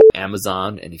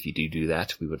Amazon. And if you do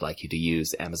that, we would like you to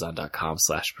use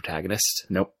amazon.com/protagonist.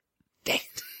 Nope. Dang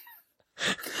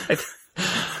it.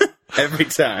 Every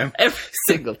time. Every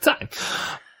single time.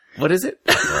 What is it?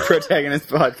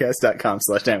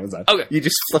 Protagonistpodcast.com/Amazon. Okay. You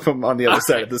just flip them on the other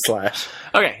side of the slash.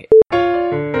 Okay.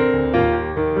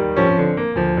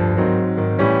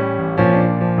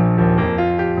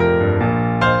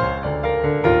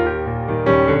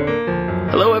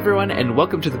 Hello, everyone, and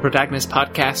welcome to the Protagonist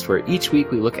Podcast, where each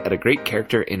week we look at a great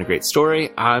character in a great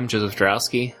story. I'm Joseph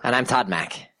Jarowski. And I'm Todd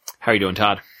Mack. How are you doing,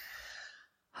 Todd?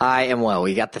 I am well.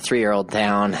 We got the 3-year-old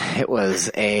down. It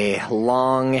was a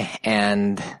long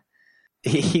and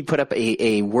he put up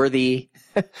a worthy,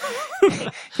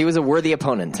 he was a worthy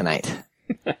opponent tonight,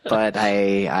 but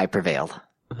I prevailed.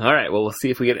 All right. Well, we'll see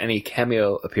if we get any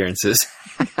cameo appearances.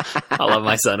 I love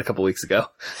my son a couple weeks ago.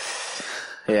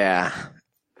 Yeah.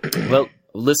 Well,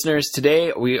 listeners,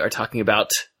 today we are talking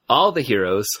about all the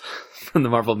heroes from the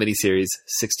Marvel miniseries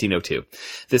 1602.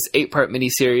 This 8-part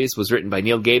miniseries was written by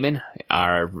Neil Gaiman,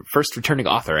 our first returning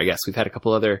author, I guess. We've had a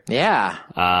couple other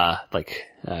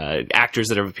actors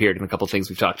that have appeared in a couple things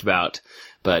we've talked about,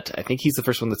 but I think he's the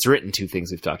first one that's written 2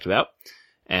 things we've talked about,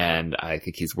 and I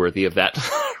think he's worthy of that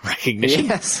recognition.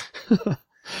 Yes.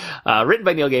 Written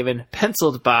by Neil Gaiman,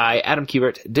 penciled by Adam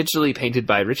Kubert, digitally painted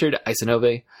by Richard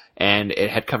Isanove, and it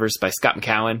had covers by Scott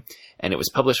McCowan, and it was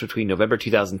published between November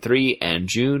 2003 and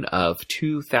June of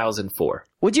 2004.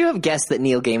 Would you have guessed that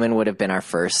Neil Gaiman would have been our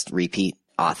first repeat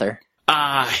author?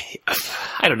 I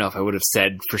don't know if I would have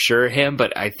said for sure him,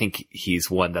 but I think he's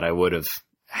one that I would have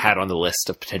had on the list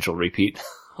of potential repeat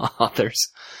authors.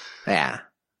 Yeah.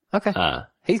 Okay.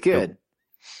 He's good.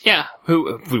 Yeah.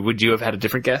 Who would you have had a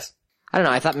different guess? I don't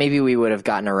know. I thought maybe we would have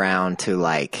gotten around to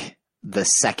like the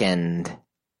second,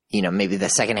 maybe the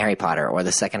second Harry Potter or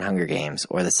the second Hunger Games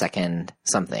or the second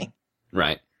something.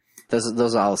 Right.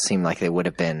 Those all seem like they would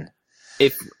have been. I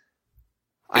If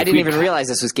didn't we- even realize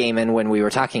this was Gaiman when we were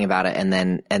talking about it, and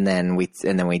then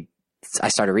I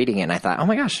started reading it and I thought, oh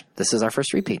my gosh, this is our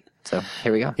first repeat. So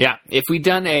here we go. Yeah, if we'd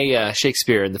done a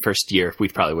Shakespeare in the first year, we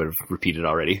probably would have repeated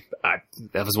already.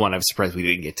 That was one I was surprised we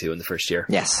didn't get to in the first year.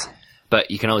 Yes. But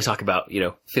you can only talk about,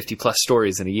 50 plus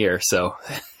stories in a year, so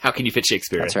how can you fit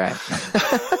Shakespeare That's in? right.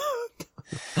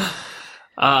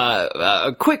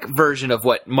 A quick version of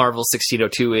what Marvel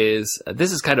 1602 is.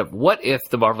 This is kind of what if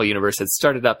the Marvel Universe had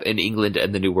started up in England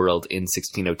and the New World in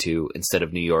 1602 instead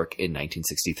of New York in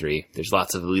 1963. There's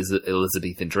lots of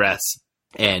Elizabethan dress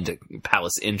and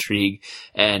palace intrigue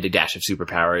and a dash of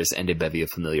superpowers and a bevy of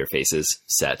familiar faces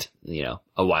set,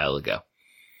 a while ago.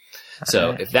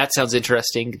 So if that sounds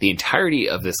interesting, the entirety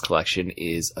of this collection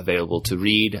is available to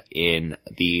read in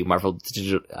the Marvel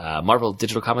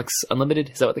Digital Comics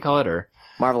Unlimited. Is that what they call it? Or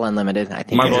Marvel Unlimited, I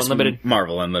think. Marvel Unlimited?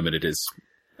 Marvel Unlimited is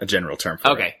a general term for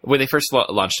it. Okay. When they first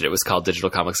launched it, it was called Digital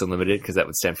Comics Unlimited because that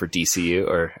would stand for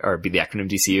DCU or be the acronym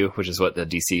DCU, which is what the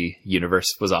DC universe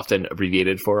was often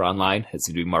abbreviated for online. It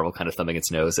seemed to be Marvel kind of thumbing its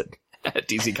nose at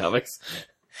DC Comics.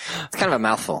 It's kind of a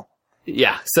mouthful.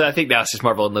 Yeah, so I think now it's just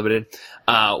Marvel Unlimited,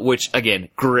 which, again,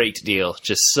 great deal.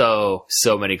 Just so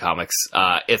many comics.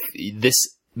 If this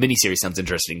miniseries sounds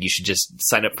interesting, you should just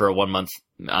sign up for a 1-month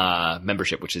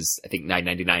membership, which is, I think,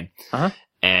 $9.99. Uh-huh.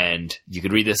 And you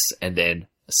could read this and then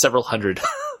several hundred,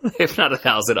 if not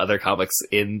 1,000 other comics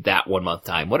in that 1-month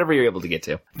time, whatever you're able to get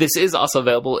to. This is also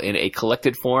available in a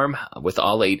collected form with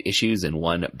all 8 issues in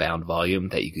one bound volume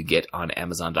that you could get on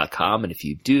Amazon.com. And if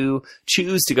you do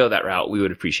choose to go that route, we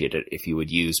would appreciate it if you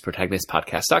would use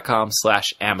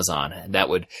protagonistpodcast.com/Amazon. And that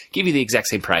would give you the exact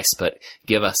same price, but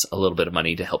give us a little bit of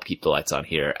money to help keep the lights on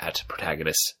here at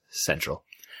Protagonist Central.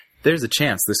 There's a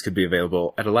chance this could be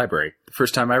available at a library. The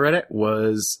first time I read it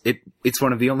was, it's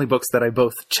one of the only books that I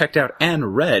both checked out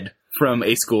and read from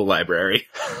a school library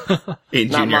in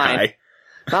Not junior mine. high.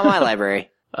 Not my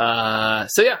library.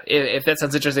 So yeah, if that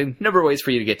sounds interesting, number of ways for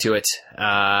you to get to it.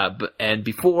 And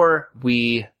before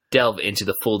we delve into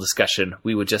the full discussion,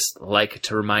 we would just like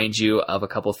to remind you of a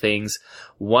couple things.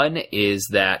 One is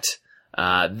that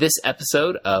this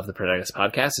episode of the Protagonist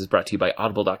Podcast is brought to you by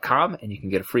Audible.com, and you can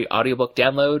get a free audiobook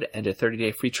download and a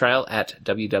 30-day free trial at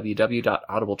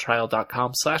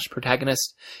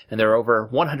www.audibletrial.com/protagonist. And there are over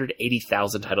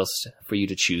 180,000 titles for you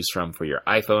to choose from for your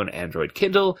iPhone, Android,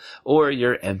 Kindle, or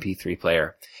your MP3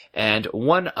 player. And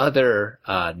one other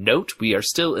note, we are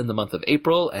still in the month of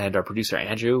April, and our producer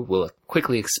Andrew will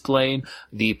quickly explain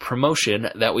the promotion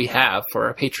that we have for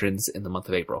our patrons in the month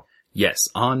of April. Yes,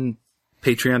 on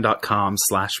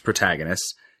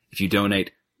patreon.com/protagonist.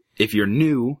 If you're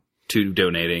new to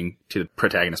donating to the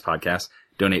Protagonist Podcast,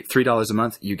 donate $3 a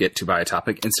month. You get to buy a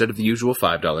topic instead of the usual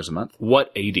 $5 a month.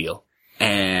 What a deal.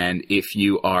 And if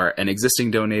you are an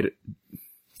existing donor,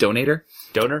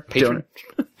 patron.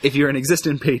 if you're an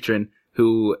existing patron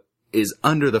who is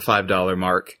under the $5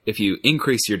 mark, if you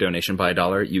increase your donation by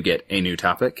 $1, you get a new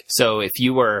topic. So if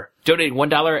you were donating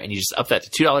 $1 and you just up that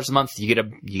to $2 a month, you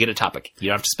get a topic. You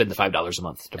don't have to spend the $5 a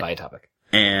month to buy a topic.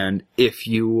 And if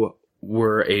you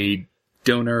were a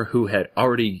donor who had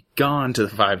already gone to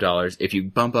the $5, if you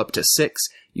bump up to $6,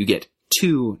 you get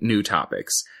 2 new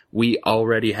topics. We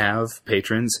already have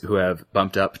patrons who have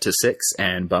bumped up to $6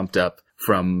 and bumped up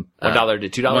from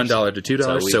 $1 to $2. $1 to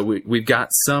 $2. So we've got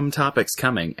some topics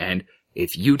coming, and if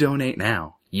you donate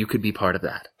now, you could be part of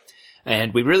that.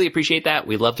 And we really appreciate that.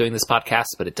 We love doing this podcast,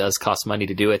 but it does cost money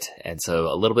to do it. And so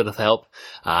a little bit of help,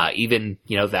 even,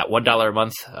 that $1 a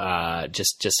month,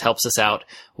 just helps us out.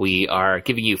 We are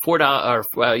giving you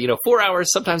 $4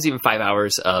 hours, sometimes even 5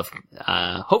 hours of,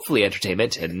 hopefully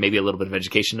entertainment and maybe a little bit of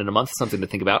education in a month, something to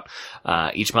think about,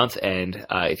 each month. And,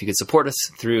 if you could support us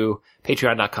through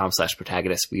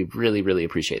patreon.com/protagonist, we really, really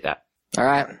appreciate that. All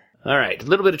right. All right, a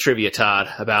little bit of trivia, Todd,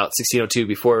 about 1602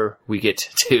 before we get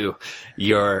to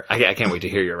your... I can't wait to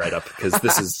hear your write-up, because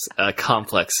this is a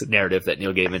complex narrative that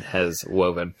Neil Gaiman has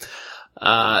woven.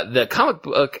 The comic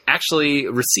book actually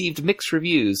received mixed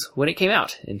reviews when it came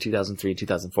out in 2003 and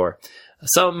 2004.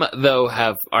 Some, though,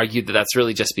 have argued that that's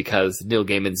really just because Neil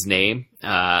Gaiman's name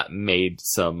made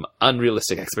some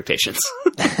unrealistic expectations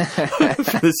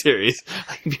for the series.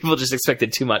 People just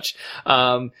expected too much.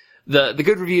 The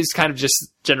good reviews kind of just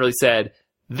generally said,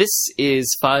 this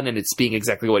is fun and it's being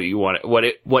exactly what you want, what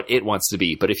it wants to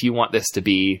be. But if you want this to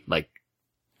be like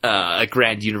a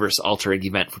grand universe altering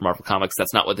event for Marvel Comics,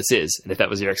 that's not what this is. And if that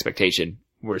was your expectation,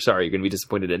 we're sorry, you're going to be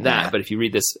disappointed in that. Yeah. But if you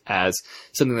read this as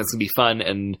something that's going to be fun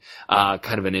and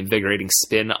kind of an invigorating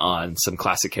spin on some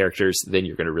classic characters, then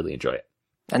you're going to really enjoy it.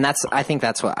 And I think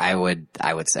that's what I would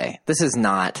say. This is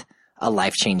not a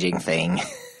life-changing thing.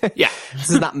 Yeah. This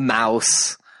is not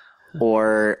Mouse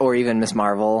or even Ms.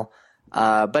 Marvel.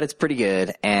 But it's pretty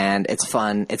good and it's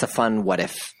fun. It's a fun what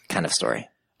if kind of story.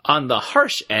 On the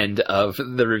harsh end of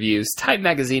the reviews, Time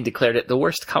Magazine declared it the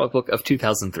worst comic book of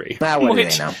 2003. What do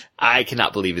they know? I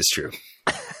cannot believe is true.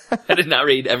 I did not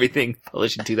read everything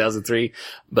published in 2003,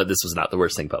 but this was not the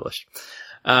worst thing published.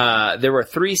 There were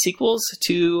 3 sequels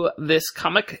to this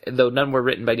comic, though none were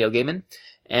written by Neil Gaiman.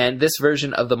 And this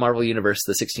version of the Marvel Universe,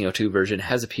 the 1602 version,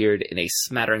 has appeared in a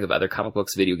smattering of other comic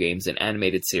books, video games, and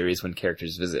animated series when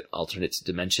characters visit alternate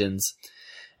dimensions.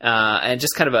 And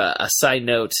just kind of a side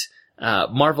note,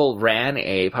 Marvel ran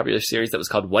a popular series that was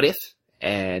called What If?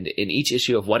 And in each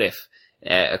issue of What If,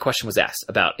 a question was asked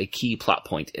about a key plot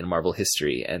point in Marvel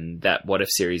history. And that What If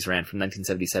series ran from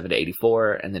 1977 to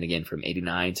 84, and then again from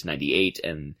 89 to 98,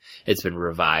 and it's been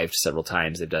revived several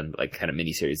times. They've done like kind of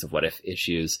mini-series of What If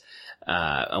issues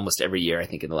almost every year, I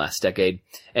think, in the last decade.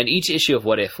 And each issue of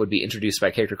What If would be introduced by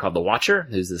a character called the Watcher,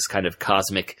 who's this kind of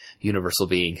cosmic universal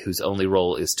being whose only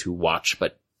role is to watch,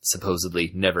 but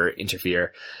supposedly never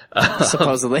interfere.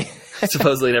 Supposedly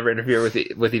never interfere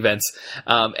with events.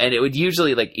 And it would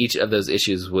usually, like, each of those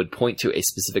issues would point to a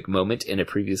specific moment in a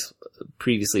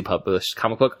previously published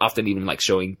comic book, often even like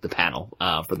showing the panel,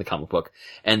 from the comic book.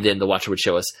 And then the Watcher would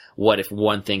show us what if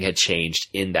one thing had changed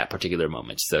in that particular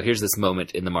moment. So here's this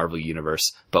moment in the Marvel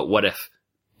universe, but what if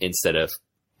instead of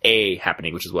A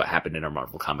happening, which is what happened in our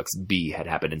Marvel Comics, B had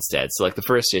happened instead. So like the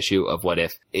first issue of What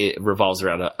If, it revolves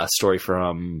around a story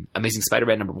from Amazing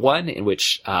Spider-Man #1, in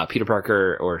which Peter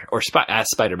Parker, as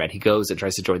Spider-Man, he goes and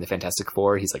tries to join the Fantastic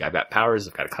Four. He's like, I've got powers,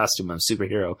 I've got a costume, I'm a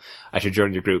superhero, I should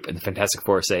join your group. And the Fantastic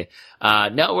Four say,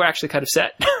 no, we're actually kind of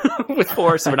set with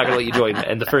four, so we're not going to let you join.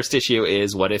 And the first issue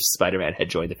is what if Spider-Man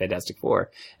had joined the Fantastic Four?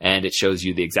 And it shows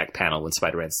you the exact panel when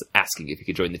Spider-Man's asking if he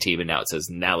could join the team, and now it says,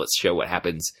 now let's show what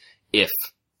happens if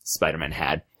Spider-Man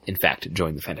had, in fact,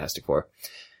 joined the Fantastic Four.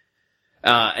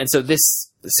 And so this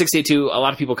 682, a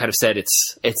lot of people kind of said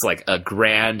it's like a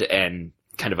grand and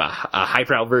kind of a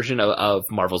highbrow version of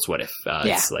Marvel's What If.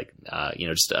 It's like,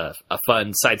 just a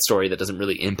fun side story that doesn't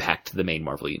really impact the main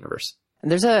Marvel universe.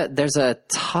 And there's a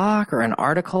talk or an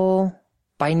article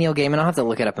by Neil Gaiman. I'll have to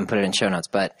look it up and put it in show notes,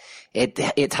 but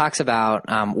it talks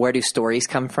about where do stories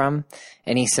come from,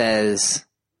 and he says,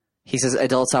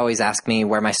 adults always ask me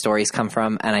where my stories come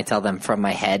from, and I tell them from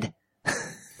my head.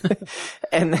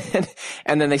 and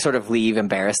then they sort of leave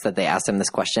embarrassed that they asked him this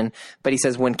question. But he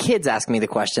says, when kids ask me the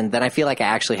question, then I feel like I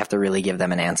actually have to really give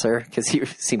them an answer, because he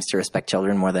seems to respect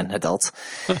children more than adults.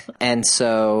 And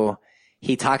so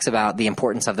he talks about the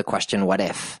importance of the question, what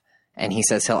if? And he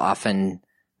says he'll often,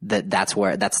 that's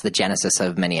the genesis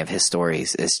of many of his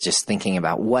stories, is just thinking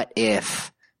about what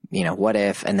if, what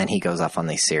if, and then he goes off on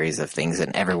these series of things,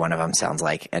 and every one of them sounds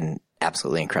like an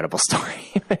absolutely incredible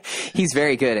story. He's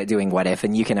very good at doing what if,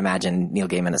 and you can imagine Neil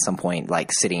Gaiman at some point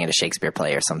like sitting at a Shakespeare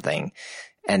play or something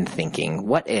and thinking,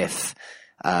 what if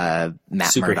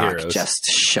Matt Murdock just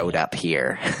showed up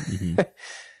here?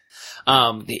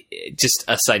 Just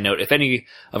a side note, if any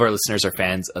of our listeners are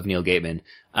fans of Neil Gaiman,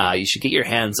 you should get your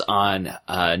hands on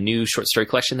a new short story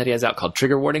collection that he has out called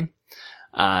Trigger Warning.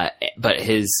 But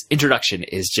his introduction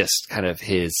is just kind of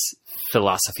his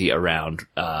philosophy around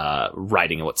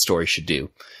writing and what stories should do,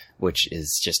 which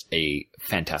is just a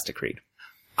fantastic read.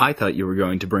 I thought you were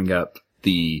going to bring up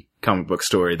the comic book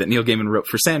story that Neil Gaiman wrote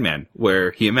for Sandman,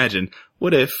 where he imagined,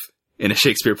 what if, in a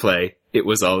Shakespeare play, it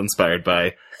was all inspired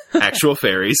by actual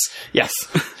fairies? Yes.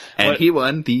 And he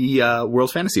won the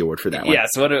World Fantasy Award for that one. Yes.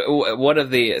 Neil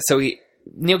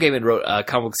Gaiman wrote a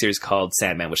comic book series called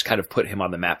Sandman, which kind of put him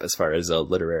on the map as far as a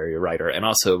literary writer, and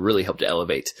also really helped to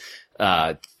elevate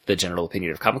the general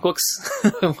opinion of comic books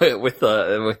with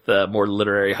the more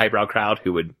literary highbrow crowd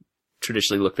who would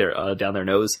traditionally look down their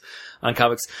nose on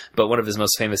comics. But one of his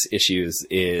most famous issues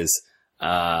is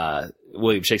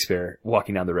William Shakespeare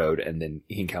walking down the road, and then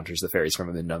he encounters the fairies from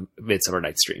a Midsummer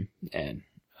Night's Dream, and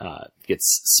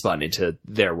gets spun into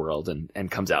their world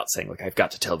and comes out saying, like, I've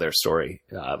got to tell their story.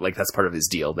 Like, that's part of his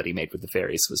deal that he made with the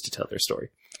fairies, was to tell their story.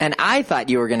 And I thought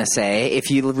you were going to say, if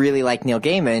you really like Neil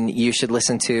Gaiman, you should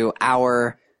listen to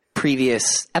our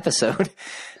previous episode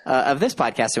of this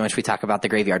podcast in which we talk about The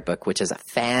Graveyard Book, which is a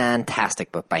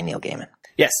fantastic book by Neil Gaiman.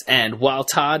 Yes, and while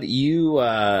Todd, you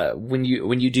when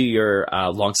you do your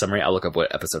long summary, I'll look up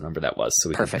what episode number that was so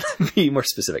we Perfect. can be more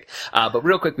specific. But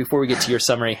real quick, before we get to your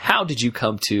summary, how did you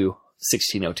come to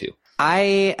 1602?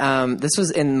 This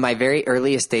was in my very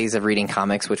earliest days of reading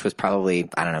comics, which was probably,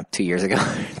 2 years ago,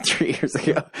 3 years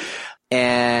ago.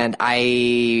 And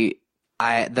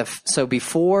so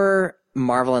before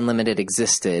Marvel Unlimited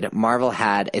existed, Marvel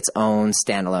had its own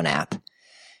standalone app.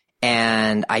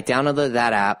 And I downloaded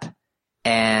that app,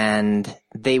 and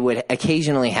they would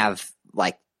occasionally have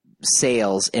like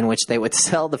sales in which they would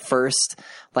sell the first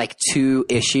like 2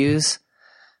 issues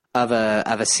of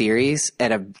a series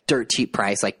at a dirt cheap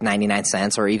price, like 99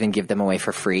 cents, or even give them away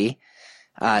for free,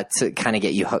 to kind of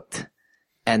get you hooked.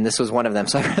 And this was one of them.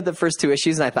 So I read the first 2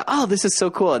 issues and I thought, oh, this is so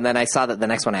cool. And then I saw that the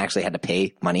next one I actually had to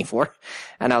pay money for.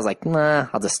 And I was like, nah,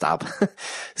 I'll just stop.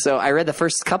 So I read the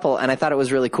first couple and I thought it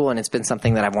was really cool. And it's been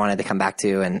something that I've wanted to come back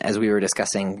to. And as we were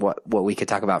discussing what we could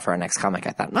talk about for our next comic, I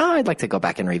thought, no, I'd like to go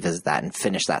back and revisit that and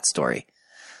finish that story.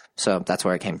 So that's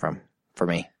where it came from for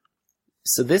me.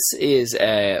 So this is,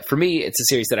 for me, it's a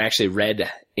series that I actually read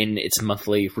in its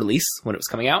monthly release when it was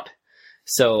coming out.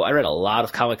 So I read a lot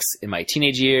of comics in my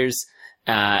teenage years.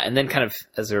 And then kind of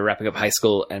as we were wrapping up high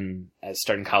school and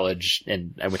starting college,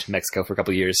 and I went to Mexico for a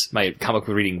couple of years, my comic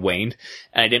book reading waned,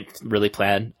 and I didn't really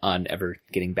plan on ever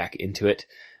getting back into it.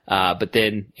 But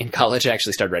then in college, I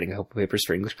actually started writing a couple papers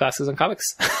for English classes on comics,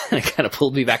 and it kind of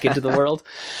pulled me back into the world.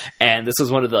 And this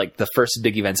was one of the first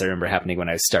big events I remember happening when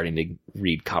I was starting to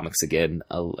read comics again,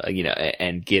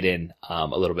 and get in a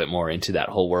little bit more into that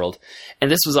whole world.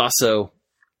 And this was also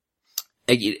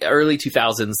early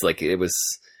 2000s, like it was.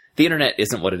 The internet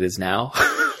isn't what it is now,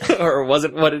 or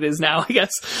wasn't what it is now, I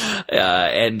guess.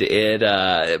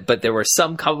 But there were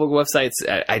some comic book websites.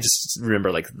 I just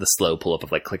remember like the slow pull up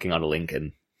of like clicking on a link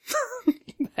and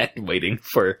and waiting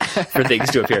for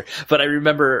things to appear. But I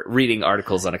remember reading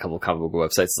articles on a couple of comic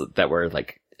book websites that were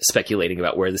like speculating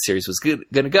about where the series was going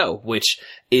to go, which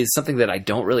is something that I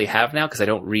don't really have now because I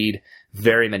don't read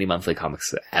very many monthly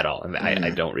comics at all.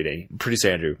 I don't read any.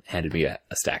 Producer Andrew handed me a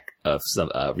stack of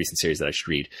some recent series that I should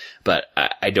read, but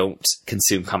I don't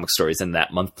consume comic stories in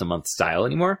that month-to-month style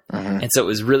anymore. And so it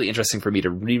was really interesting for me to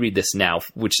reread this now,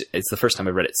 which is the first time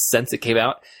I've read it since it came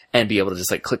out, and be able to just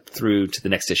like click through to the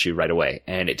next issue right away.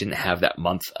 And it didn't have that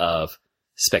month of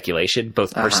speculation,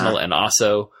 both personal and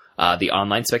also the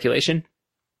online speculation.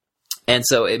 And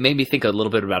so it made me think a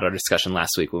little bit about our discussion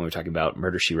last week when we were talking about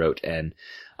Murder, She Wrote, and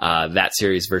that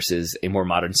series versus a more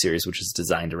modern series, which is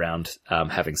designed around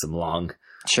having some long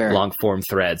form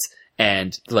threads.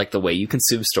 And like the way you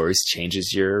consume stories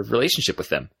changes your relationship with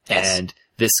them. Yes. And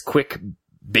this quick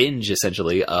binge,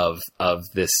 essentially, of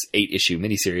this 8-issue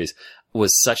miniseries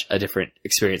was such a different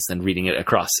experience than reading it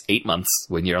across 8 months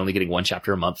when you're only getting 1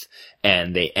 chapter a month,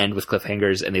 and they end with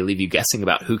cliffhangers and they leave you guessing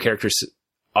about who characters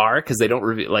are, because they don't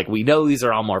reveal, like, we know these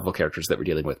are all Marvel characters that we're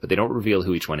dealing with, but they don't reveal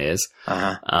who each one is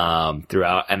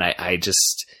throughout. And I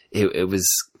just, it was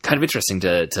kind of interesting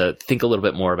to think a little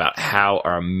bit more about how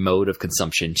our mode of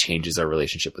consumption changes our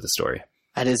relationship with the story.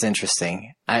 That is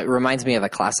interesting. It reminds me of a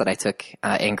class that I took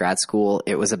in grad school.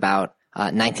 It was about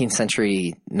 19th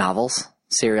century novels,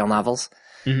 serial novels.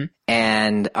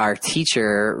 And our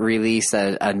teacher released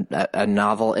a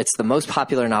novel. It's the most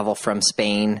popular novel from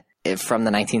Spain from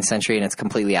the 19th century, and it's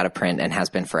completely out of print and has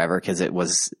been forever because it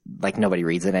was like nobody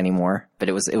reads it anymore. But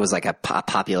it was like a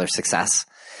popular success.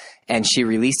 And she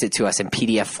released it to us in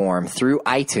PDF form through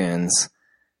iTunes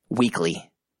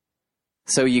weekly.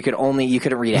 So you couldn't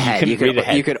read ahead.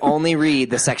 You could only read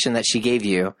the section that she gave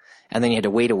you, and then you had to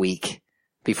wait a week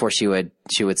before she would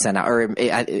send out. Or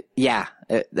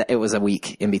it was a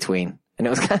week in between, and it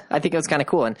was I think it was kind of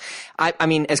cool. And I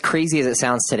mean, as crazy as it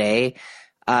sounds today,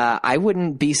 I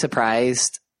wouldn't be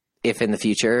surprised if in the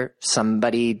future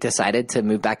somebody decided to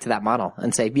move back to that model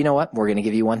and say, you know what, we're going to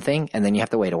give you one thing, and then you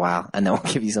have to wait a while, and then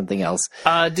we'll give you something else.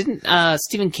 Didn't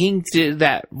Stephen King do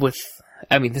that with?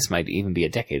 I mean, this might even be a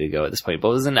decade ago at this point, but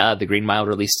wasn't The Green Mile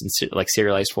released in like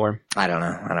serialized form? I don't know.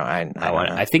 I don't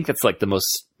know. I think that's like the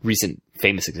most recent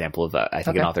famous example of I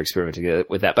think an author experimenting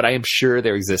with that. But I am sure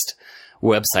there exist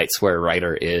websites where a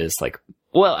writer is like,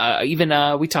 well, even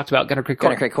we talked about Gunner Creek Court.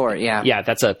 Gunner Creek Court, yeah. Yeah,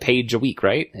 that's a page a week,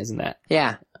 right? Isn't that?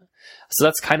 Yeah. So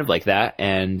that's kind of like that,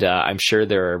 and I'm sure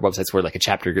there are websites where like a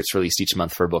chapter gets released each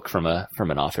month for a book from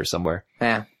an author somewhere.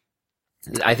 Yeah.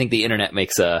 I think the internet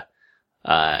makes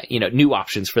new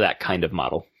options for that kind of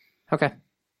model. Okay.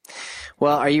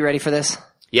 Well, are you ready for this?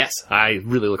 Yes, I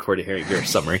really look forward to hearing your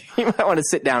summary. You might want to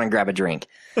sit down and grab a drink.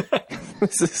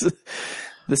 This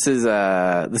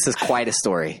is quite a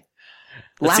story.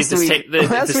 Last week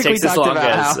we talked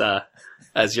about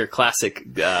as your classic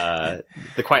The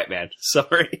Quiet Man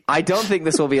summary. I don't think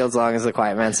this will be as long as The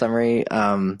Quiet Man summary.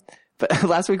 But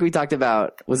last week we talked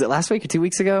about, was it last week or 2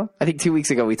 weeks ago? I think 2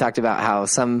 weeks ago we talked about how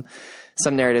some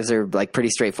narratives are like pretty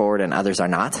straightforward and others are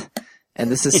not.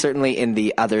 And this is certainly in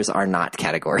the others are not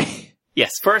category.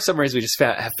 Yes, for our summaries, we just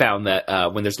have found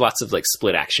that when there's lots of like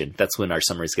split action, that's when our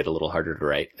summaries get a little harder to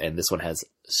write. And this one has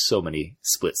so many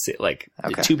splits, like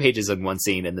 2 pages in one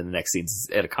scene, and then the next scene's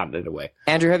at a continent away.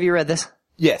 Andrew, have you read this?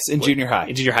 Yes, in junior high.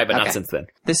 In junior high, but not since then.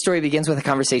 This story begins with a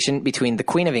conversation between the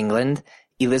Queen of England,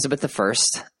 Elizabeth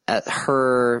I,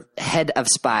 her head of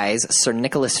spies, Sir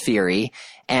Nicholas Fury,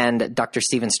 and Dr.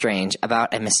 Stephen Strange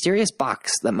about a mysterious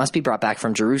box that must be brought back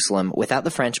from Jerusalem without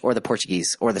the French or the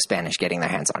Portuguese or the Spanish getting their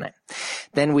hands on it.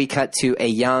 Then we cut to a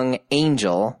young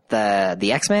Angel,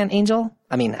 the X-Man Angel?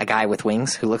 I mean, a guy with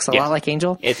wings who looks a lot like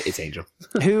Angel. It's Angel.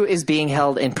 Who is being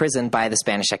held in prison by the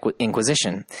Spanish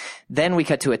Inquisition. Then we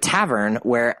cut to a tavern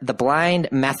where the blind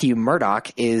Matthew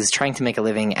Murdoch is trying to make a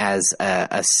living as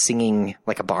a singing,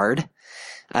 like a bard.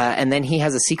 And then he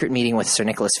has a secret meeting with Sir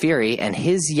Nicholas Fury and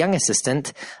his young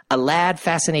assistant, a lad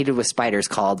fascinated with spiders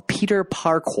called Peter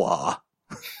Parquois.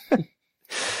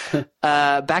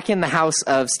 Back in the house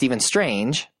of Stephen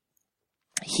Strange,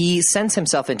 he sends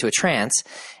himself into a trance,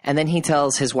 and then he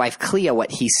tells his wife Clea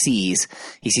what he sees.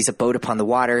 He sees a boat upon the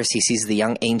waters, he sees the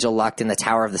young Angel locked in the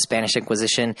tower of the Spanish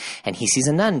Inquisition, and he sees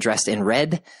a nun dressed in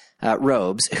red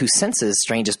robes who senses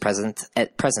Strange's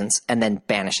presence and then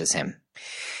banishes him.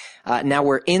 Now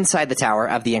we're inside the tower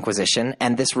of the Inquisition,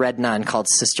 and this red nun called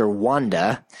Sister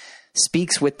Wanda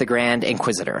speaks with the Grand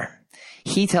Inquisitor.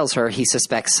 He tells her he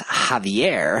suspects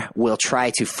Javier will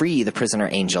try to free the prisoner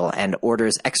Angel and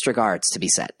orders extra guards to be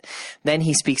set. Then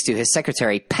he speaks to his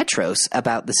secretary Petros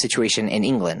about the situation in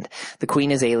England. The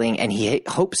Queen is ailing, and he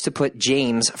hopes to put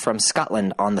James from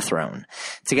Scotland on the throne.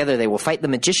 Together they will fight the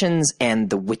magicians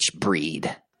and the witch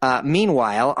breed.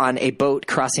 Meanwhile, on a boat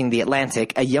crossing the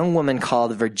Atlantic, a young woman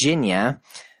called Virginia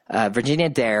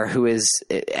Dare, who is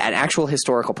an actual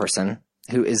historical person,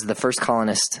 who is the first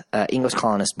English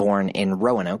colonist born in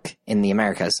Roanoke in the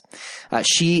Americas.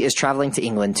 She is traveling to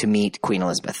England to meet Queen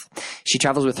Elizabeth. She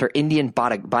travels with her Indian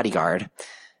bodyguard,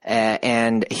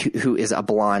 and who is a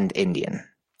blonde Indian.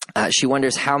 She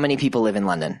wonders how many people live in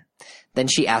London. Then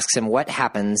she asks him what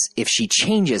happens if she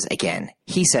changes again.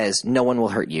 He says, no one will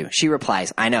hurt you. She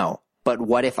replies, I know, but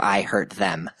what if I hurt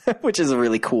them? Which is a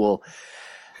really cool,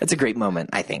 that's a great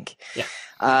moment, I think. Yeah.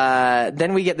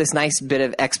 Then we get this nice bit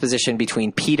of exposition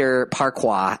between Peter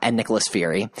Parquois and Nicholas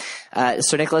Fury.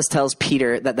 Sir Nicholas tells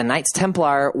Peter that the Knights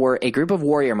Templar were a group of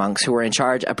warrior monks who were in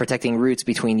charge of protecting routes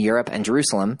between Europe and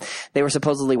Jerusalem. They were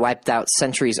supposedly wiped out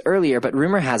centuries earlier, but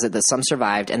rumor has it that some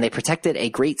survived, and they protected a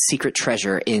great secret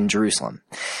treasure in Jerusalem.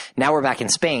 Now we're back in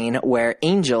Spain, where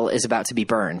Angel is about to be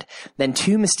burned. Then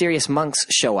 2 mysterious monks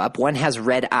show up. One has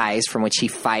red eyes from which he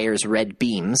fires red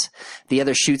beams. The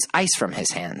other shoots ice from his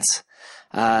hands.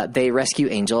 They rescue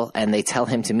Angel, and they tell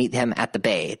him to meet him at the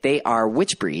bay. They are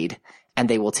witch breed, and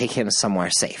they will take him somewhere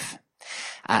safe.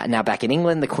 Now back in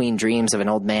England, the Queen dreams of an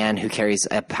old man who carries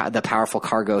the powerful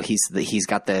cargo. He's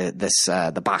got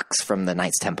the box from the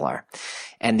Knights Templar.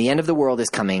 And the end of the world is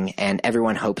coming, and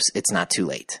everyone hopes it's not too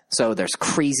late. So there's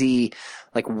crazy,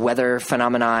 like, weather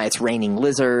phenomena. It's raining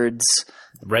lizards.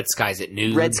 Red skies at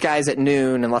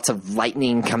noon, and lots of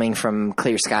lightning coming from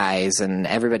clear skies, and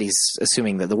everybody's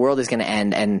assuming that the world is going to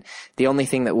end, and the only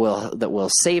thing that will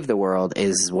save the world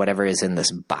is whatever is in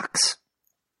this box.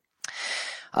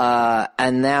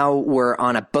 And now we're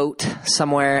on a boat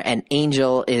somewhere, and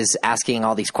Angel is asking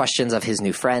all these questions of his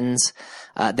new friends.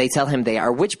 They tell him they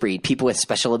are Witchbreed, people with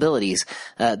special abilities.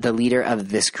 The leader of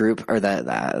this group, or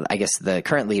I guess the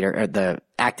current leader, or the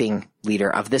acting leader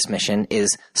of this mission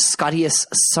is Scotius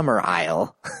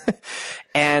Summerisle.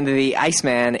 And the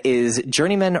Iceman is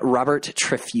Journeyman Robert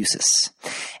Trefusis.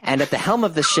 And at the helm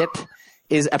of the ship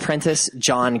is apprentice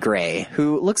John Gray,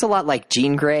 who looks a lot like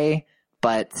Jean Grey,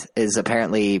 but is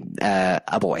apparently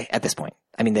a boy at this point.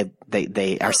 I mean,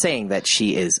 they are saying that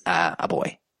she is a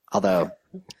boy, although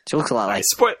she looks a lot like...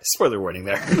 Spoiler warning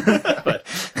there. But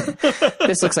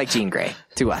this looks like Jean Grey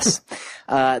to us.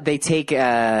 They take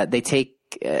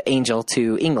Angel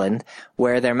to England,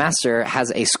 where their master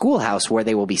has a schoolhouse where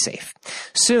they will be safe.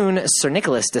 Soon, Sir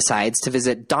Nicholas decides to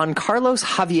visit Don Carlos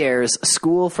Javier's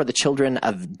School for the Children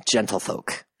of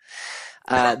Gentlefolk.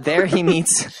 There he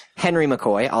meets Henry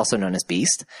McCoy, also known as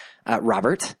Beast,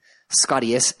 Robert,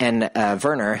 Scotius, and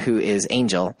Werner, who is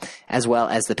Angel, as well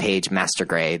as the page Master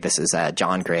Gray. This is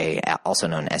John Gray, also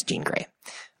known as Jean Grey,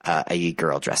 a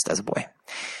girl dressed as a boy.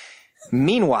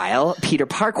 Meanwhile, Peter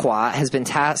Parquois has been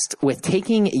tasked with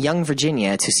taking young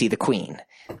Virginia to see the Queen.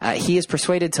 He is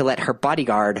persuaded to let her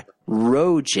bodyguard,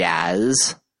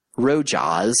 Rojas,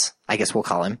 I guess we'll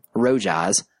call him,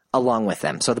 Rojas, along with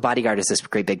them. So the bodyguard is this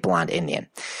great big blonde Indian.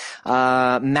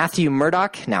 Matthew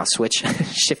Murdoch, now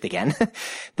shift again.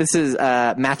 This is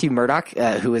Matthew Murdoch,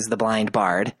 who is the blind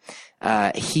bard.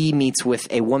 He meets with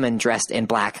a woman dressed in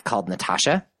black called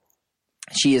Natasha.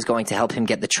 She is going to help him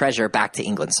get the treasure back to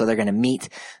England. So they're going to meet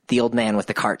the old man with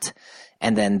the cart,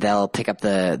 and then they'll pick up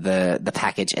the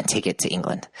package and take it to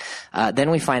England. Then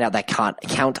we find out that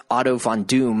Count Otto von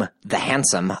Doom, the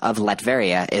Handsome of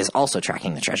Latveria, is also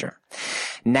tracking the treasure.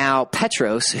 Now,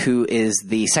 Petros, who is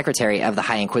the secretary of the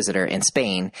High Inquisitor in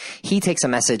Spain, he takes a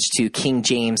message to King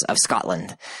James of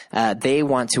Scotland. They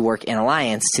want to work in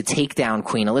alliance to take down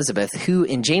Queen Elizabeth, who,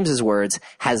 in James's words,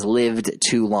 has lived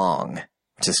too long.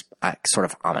 Which is sort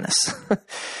of ominous.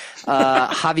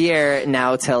 Javier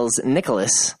now tells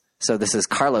Nicholas, so this is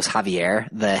Carlos Javier,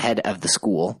 the head of the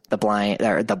school, the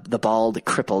bald,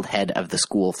 crippled head of the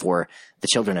school for the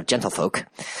children of gentlefolk.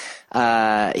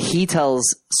 He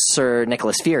tells Sir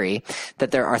Nicholas Fury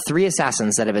that there are 3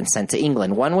 assassins that have been sent to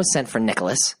England. One was sent for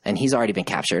Nicholas, and he's already been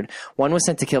captured. One was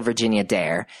sent to kill Virginia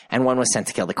Dare, and one was sent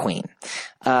to kill the Queen.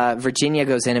 Virginia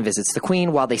goes in and visits the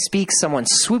Queen. While they speak, someone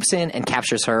swoops in and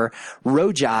captures her.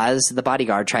 Rojas, the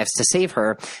bodyguard, tries to save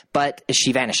her, but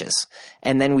she vanishes.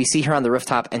 And then we see her on the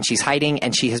rooftop, and she's hiding,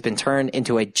 and she has been turned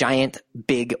into a giant,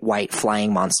 big, white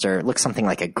flying monster. Looks something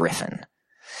like a griffin.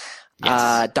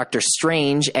 Yes. Dr.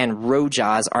 Strange and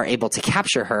Rojas are able to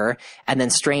capture her, and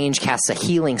then Strange casts a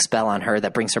healing spell on her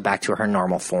that brings her back to her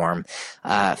normal form.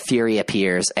 Fury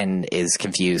appears and is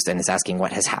confused and is asking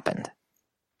what has happened.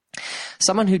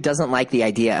 Someone who doesn't like the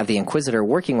idea of the Inquisitor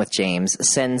working with James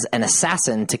sends an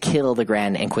assassin to kill the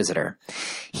Grand Inquisitor.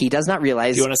 He does not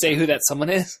realize... Do you want to say who that someone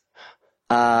is?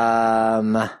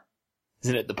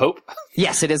 Isn't it the Pope?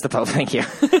 Yes, it is the Pope. Thank you.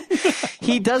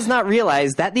 He does not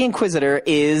realize that the Inquisitor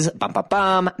is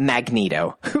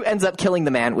Magneto, who ends up killing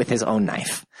the man with his own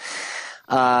knife.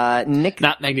 Not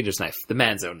Magneto's knife, the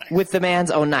man's own knife. With the man's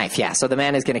own knife, yeah. So the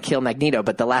man is going to kill Magneto,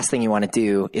 but the last thing you want to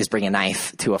do is bring a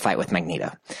knife to a fight with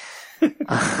Magneto.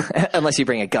 Unless you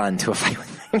bring a gun to a fight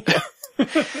with Magneto.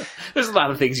 There's a lot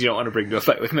of things you don't want to bring to a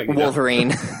fight with Magneto.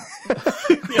 Wolverine.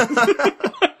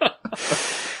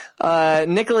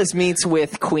 Nicholas meets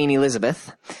with Queen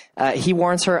Elizabeth. He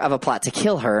warns her of a plot to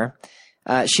kill her.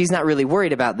 She's not really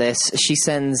worried about this. She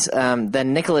sends,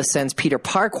 then Nicholas sends Peter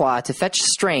Parquois to fetch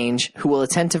Strange, who will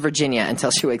attend to Virginia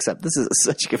until she wakes up. This is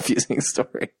such a confusing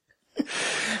story.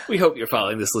 We hope you're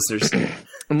following this, listeners.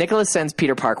 Nicholas sends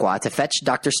Peter Parquois to fetch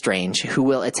Dr. Strange, who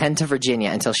will attend to Virginia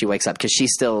until she wakes up, because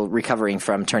she's still recovering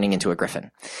from turning into a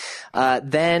griffin.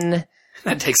 Then...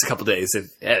 That takes a couple days if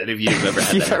any of you have ever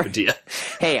had that happen to you.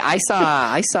 Hey, I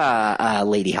saw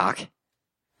Lady Hawk.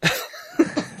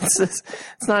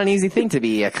 It's not an easy thing to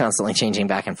be constantly changing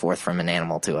back and forth from an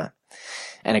animal to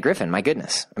a griffin. My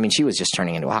goodness. I mean, she was just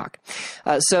turning into a hawk.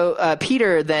 So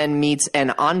Peter then meets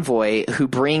an envoy who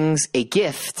brings a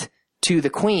gift to the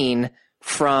Queen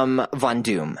from Von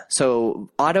Doom. So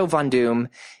Otto Von Doom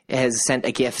has sent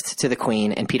a gift to the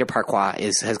Queen, and Peter Parquois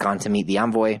has gone to meet the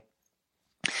envoy.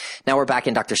 Now we're back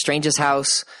in Doctor Strange's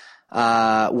house,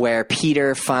 where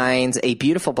Peter finds a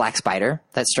beautiful black spider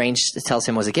that Strange tells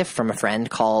him was a gift from a friend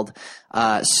called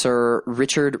Sir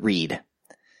Richard Reed,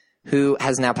 who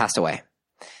has now passed away.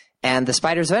 And the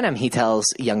spider's venom, he tells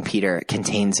young Peter,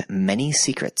 contains many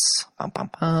secrets. Bum, bum,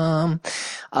 bum.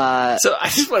 So I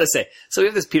just want to say, so we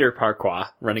have this Peter Parquois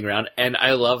running around, and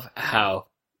I love how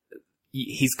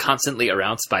he's constantly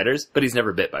around spiders, but he's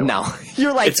never bit by one. No,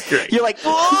 you're like, It's great. you're like,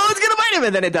 oh, it's gonna bite him,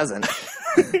 and then it doesn't.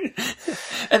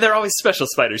 And they're always special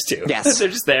spiders too. Yes. They're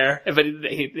just there, but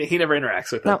he never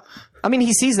interacts with them. No, I mean,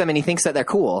 he sees them and he thinks that they're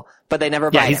cool, but they never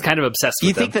Yeah, bite he's him. kind of obsessed with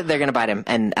You them. think that they're going to bite him,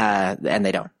 and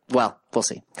they don't. Well, we'll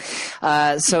see.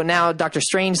 So now Doctor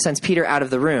Strange sends Peter out of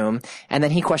the room, and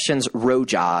then he questions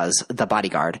Rojaws, the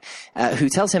bodyguard, who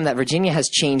tells him that Virginia has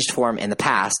changed form in the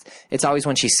past. It's always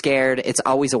when she's scared. It's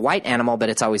always a white animal, but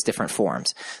it's always different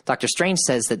forms. Doctor Strange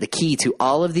says that the key to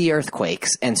all of the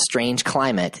earthquakes and strange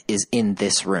climate is in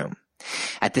this room.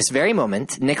 At this very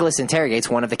moment, Nicholas interrogates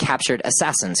one of the captured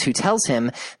assassins, who tells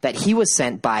him that he was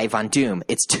sent by Von Doom.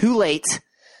 It's too late,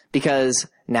 because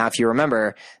now, if you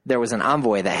remember, there was an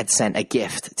envoy that had sent a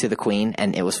gift to the Queen,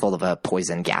 and it was full of a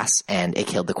poison gas, and it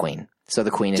killed the Queen. So the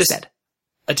Queen is Just dead.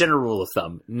 A general rule of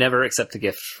thumb: never accept a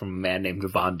gift from a man named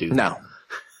Von Doom. No.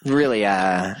 Really,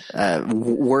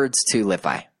 words to live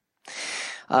by.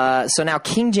 So now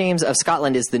King James of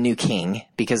Scotland is the new king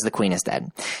because the Queen is dead.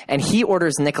 And he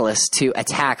orders Nicholas to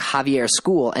attack Javier's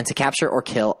school and to capture or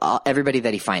kill everybody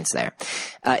that he finds there.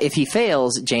 If he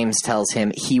fails, James tells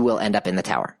him he will end up in the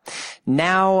tower.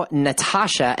 Now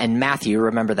Natasha and Matthew,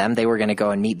 remember them, they were going to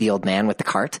go and meet the old man with the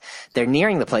cart. They're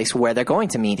nearing the place where they're going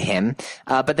to meet him.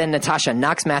 But then Natasha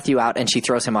knocks Matthew out and she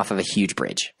throws him off of a huge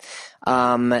bridge.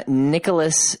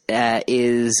 Nicholas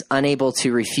is unable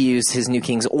to refuse his new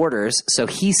king's orders, so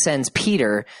he sends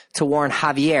Peter to warn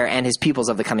Javier and his pupils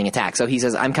of the coming attack. So he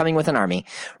says, I'm coming with an army.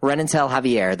 Run and tell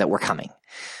Javier that we're coming.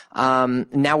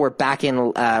 Now we're back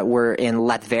we're in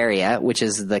Latveria, which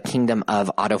is the kingdom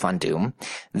of Otto Von Doom,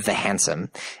 the Handsome.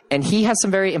 And he has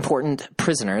some very important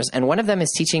prisoners, and one of them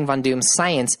is teaching Von Doom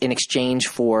science in exchange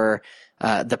for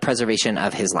the preservation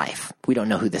of his life. We don't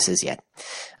know who this is yet,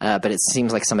 but it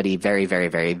seems like somebody very, very,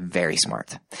 very, very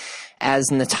smart.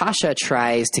 As Natasha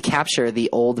tries to capture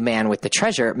the old man with the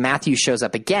treasure, Matthew shows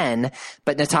up again,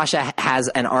 but Natasha has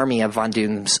an army of Von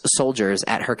Doom's soldiers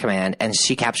at her command, and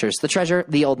she captures the treasure,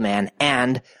 the old man,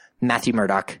 and Matthew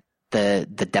Murdoch, the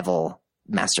devil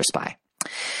master spy.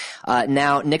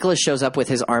 Now, Nicholas shows up with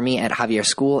his army at Javier's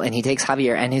school, and he takes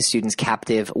Javier and his students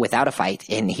captive without a fight,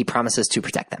 and he promises to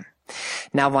protect them.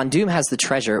 Now, Von Doom has the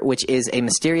treasure, which is a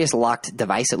mysterious locked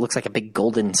device. It looks like a big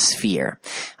golden sphere.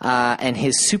 And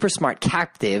his super smart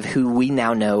captive, who we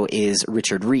now know is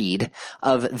Richard Reed,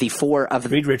 of the four of...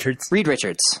 Reed Richards. Reed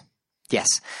Richards. Yes.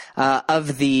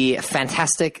 Of the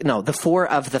Fantastic... No, the Four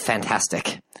of the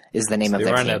Fantastic is the name of They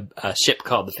their were team. on a ship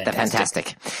called the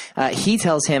Fantastic. The Fantastic. He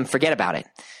tells him, forget about it.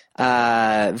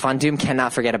 Von Doom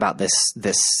cannot forget about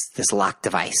this locked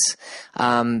device.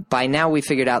 By now we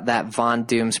figured out that Von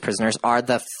Doom's prisoners are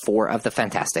the Four of the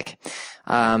Fantastic.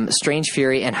 Strange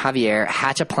Fury and Javier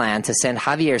hatch a plan to send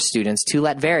Javier's students to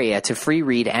Latveria to free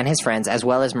Reed and his friends, as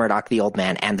well as Murdoch, the old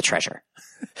man, and the treasure.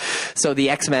 So the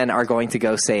X-Men are going to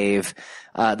go save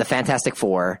the Fantastic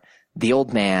Four, the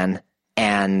old man,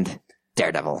 and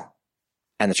Daredevil,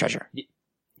 and the treasure. Yeah.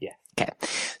 Okay.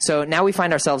 So now we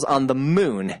find ourselves on the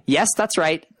moon. Yes, that's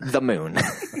right. The moon.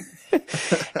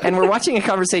 And we're watching a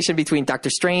conversation between Doctor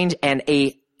Strange and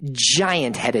a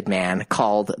giant-headed man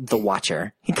called the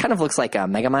Watcher. He kind of looks like a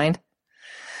Megamind.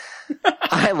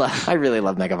 I really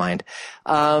love Megamind.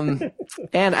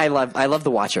 And I love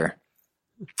the Watcher.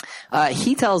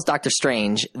 He tells Doctor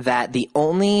Strange that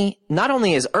not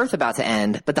only is Earth about to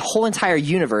end, but the whole entire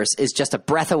universe is just a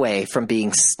breath away from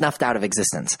being snuffed out of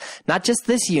existence. Not just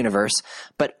this universe,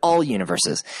 but all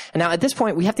universes. And now at this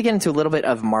point, we have to get into a little bit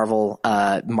of Marvel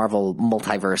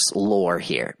multiverse lore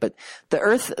here. But the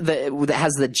Earth that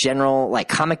has the general, like,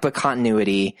 comic book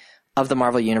continuity of the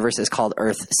Marvel universe is called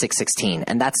Earth 616.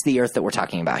 And that's the Earth that we're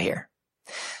talking about here.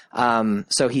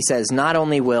 So he says not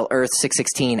only will Earth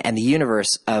 616 and the universe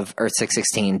of Earth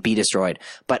 616 be destroyed,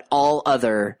 but all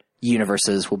other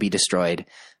universes will be destroyed.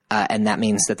 And that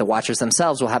means that the Watchers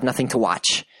themselves will have nothing to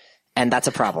watch. And that's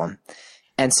a problem.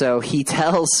 And so he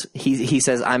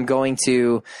says, I'm going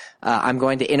to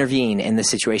intervene in this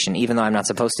situation, even though I'm not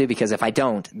supposed to, because if I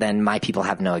don't, then my people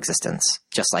have no existence,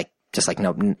 just like just like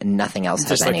nothing else has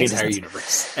Just like any the entire existence.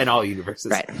 universe and all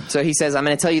universes. Right. So he says, I'm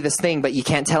going to tell you this thing, but you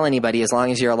can't tell anybody as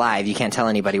long as you're alive. You can't tell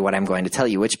anybody what I'm going to tell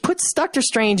you, which puts Doctor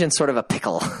Strange in sort of a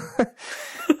pickle.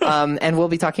 And we'll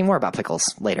be talking more about pickles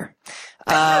later.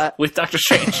 With Doctor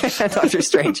Strange. Doctor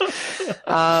Strange.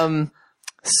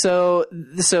 So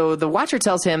the Watcher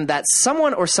tells him that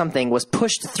someone or something was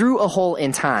pushed through a hole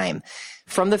in time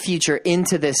from the future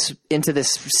into this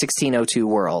 1602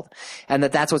 world, and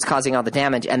that's what's causing all the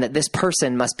damage, and that this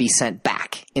person must be sent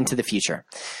back into the future.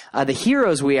 The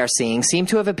heroes we are seeing seem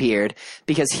to have appeared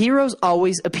because heroes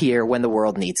always appear when the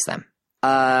world needs them.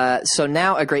 So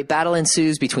now a great battle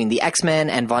ensues between the X-Men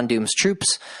and Von Doom's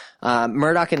troops.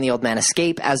 Murdoch and the Old Man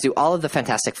escape, as do all of the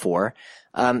Fantastic Four.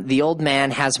 The Old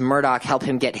Man has Murdoch help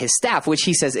him get his staff, which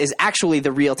he says is actually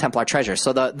the real Templar treasure.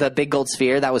 So the big gold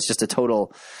sphere, that was just a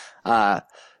total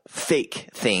fake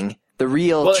thing. The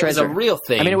real treasure. It was a real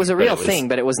thing. I mean, it was a real thing,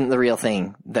 but it wasn't the real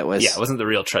thing that was. Yeah, it wasn't the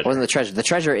real treasure. It wasn't the treasure. The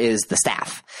treasure is the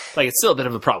staff. Like, it's still a bit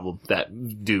of a problem that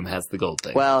Doom has the gold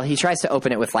thing. Well, he tries to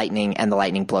open it with lightning, and the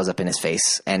lightning blows up in his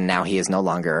face, and now he is no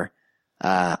longer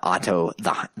Otto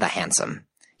the handsome.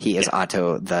 He is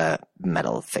Otto the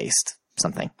metal-faced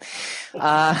something.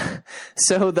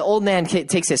 So the Old Man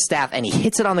takes his staff, and he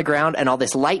hits it on the ground, and all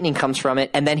this lightning comes from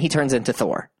it, and then he turns into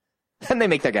Thor. And they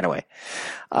make their getaway.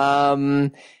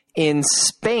 In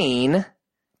Spain,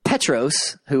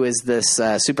 Petros, who is this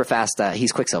super fast,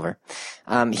 he's Quicksilver,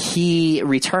 he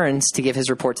returns to give his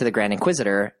report to the Grand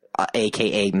Inquisitor,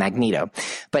 aka Magneto.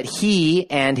 But he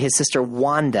and his sister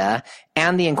Wanda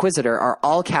and the Inquisitor are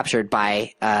all captured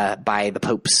by the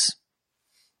Pope's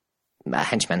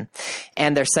henchmen,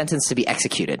 and they're sentenced to be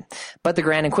executed. But the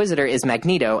Grand Inquisitor is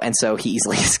Magneto, and so he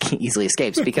easily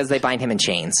escapes because they bind him in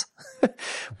chains,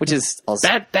 which is also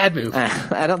bad move.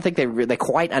 I don't think they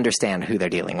quite understand who they're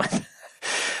dealing with.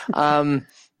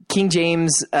 King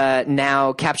James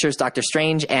now captures Doctor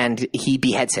Strange, and he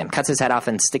beheads him, cuts his head off,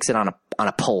 and sticks it on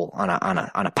a pole, on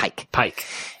a pike.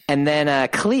 And then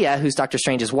Clea, who's Doctor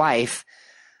Strange's wife.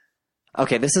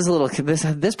 Okay, this is a little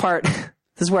this part.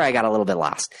 This is where I got a little bit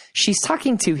lost. She's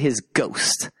talking to his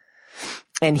ghost,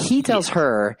 and he tells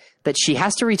her that she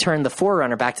has to return the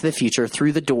Forerunner back to the future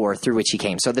through the door through which he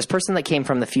came. So this person that came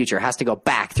from the future has to go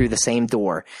back through the same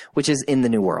door, which is in the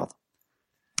New World.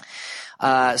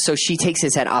 So she takes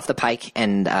his head off the pike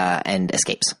and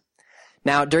escapes.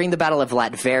 Now, during the Battle of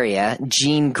Latveria,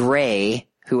 Jean Grey,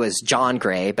 who was John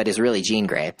Grey, but is really Jean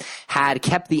Grey, had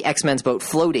kept the X-Men's boat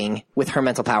floating with her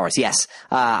mental powers. Yes,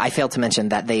 I failed to mention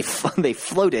that they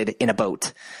floated in a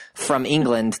boat from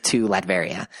England to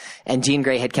Latveria. And Jean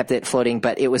Grey had kept it floating,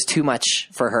 but it was too much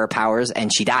for her powers,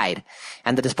 and she died.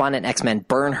 And the despondent X-Men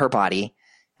burn her body,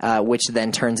 which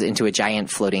then turns into a giant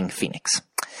floating phoenix.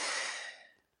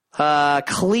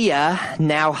 Clea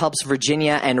now helps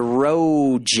Virginia and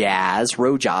Rojaz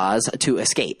to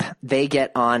escape. They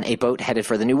get on a boat headed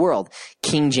for the New World.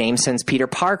 King James sends Peter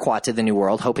Parquet to the New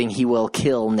World, hoping he will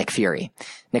kill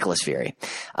Nicholas Fury.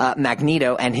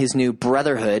 Magneto and his new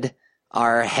Brotherhood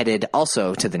are headed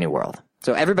also to the New World.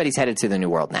 So everybody's headed to the New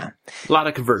World now. A lot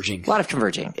of converging.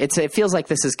 It feels like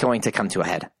this is going to come to a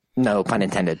head. No pun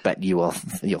intended, but you'll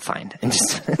find. And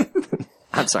just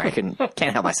I'm sorry, I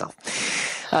can't help myself.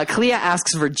 Clea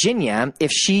asks Virginia if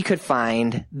she could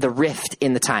find the rift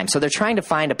in the time. So they're trying to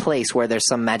find a place where there's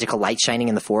some magical light shining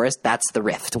in the forest. That's the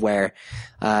rift where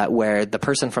the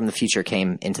person from the future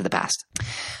came into the past.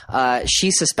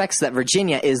 She suspects that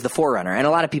Virginia is the Forerunner, and a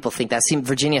lot of people think that.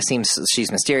 Virginia seems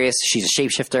she's mysterious. She's a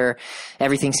shapeshifter.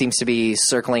 Everything seems to be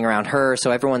circling around her,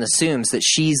 so everyone assumes that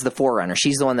she's the Forerunner.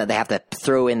 She's the one that they have to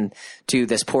throw into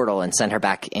this portal and send her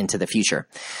back into the future.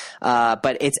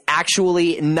 But it's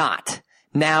actually not.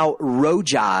 Now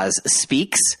Rojaz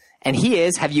speaks, and he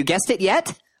is, have you guessed it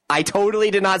yet? I totally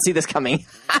did not see this coming.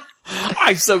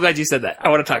 I'm so glad you said that. I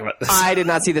want to talk about this. I did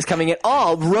not see this coming at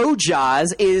all.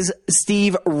 Rojaz is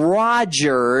Steve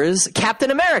Rogers,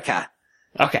 Captain America.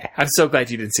 Okay, I'm so glad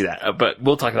you didn't see that, but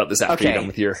we'll talk about this after you're done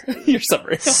with your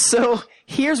summary. So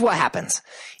here's what happens.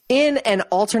 In an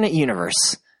alternate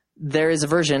universe, there is a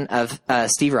version of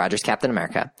Steve Rogers, Captain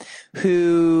America,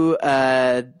 who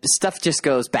stuff just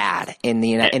goes bad in the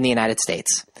United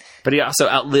States. But he also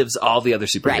outlives all the other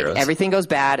superheroes. Right. Everything goes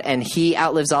bad, and he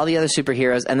outlives all the other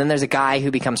superheroes. And then there's a guy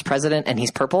who becomes president, and he's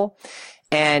purple,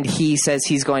 and he says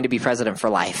he's going to be president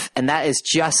for life. And that is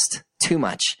just too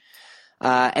much.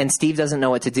 And Steve doesn't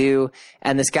know what to do.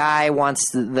 And this guy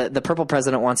wants the purple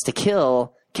president wants to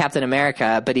kill Captain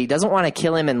America, but he doesn't want to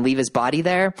kill him and leave his body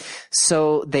there.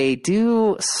 So they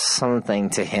do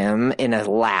something to him in a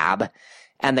lab,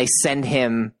 and they send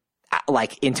him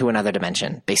like into another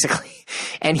dimension, basically.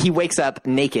 And he wakes up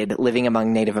naked, living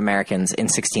among Native Americans in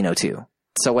 1602.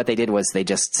 So what they did was they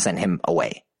just sent him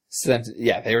away. So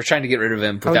they were trying to get rid of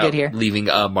him we without good here? leaving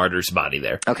a martyr's body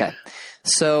there. Okay.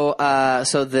 So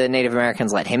the Native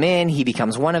Americans let him in. He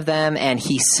becomes one of them, and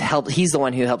he's the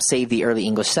one who helped save the early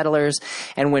English settlers.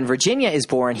 And when Virginia is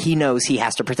born, he knows he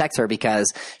has to protect her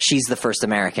because she's the first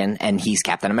American and he's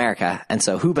Captain America. And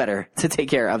so who better to take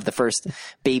care of the first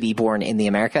baby born in the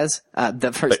Americas? Not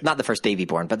the first baby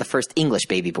born, but the first English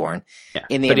baby born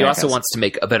in the But Americas. he also wants to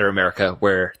make a better America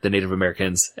where the Native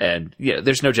Americans and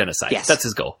there's no genocide. Yes. That's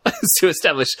his goal. Is to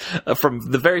establish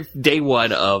from the very day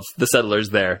one of the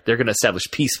settlers there, they're going to establish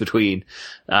peace between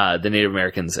the Native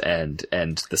Americans and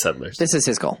the settlers. This is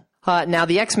his goal. Now,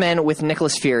 the X-Men with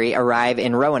Nicholas Fury arrive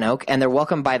in Roanoke, and they're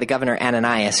welcomed by the governor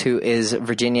Ananias, who is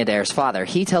Virginia Dare's father.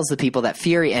 He tells the people that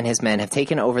Fury and his men have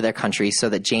taken over their country so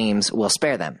that James will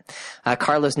spare them.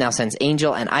 Carlos now sends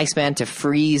Angel and Iceman to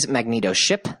freeze Magneto's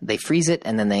ship. They freeze it,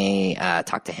 and then they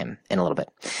talk to him in a little bit.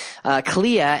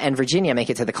 Clea and Virginia make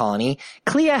it to the colony.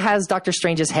 Clea has Doctor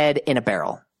Strange's head in a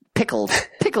barrel. Pickled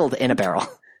in a barrel.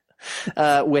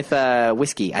 With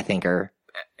whiskey, I think, or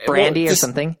brandy or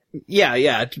something.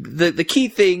 Yeah. The key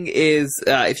thing is,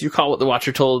 if you recall what the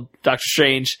Watcher told Doctor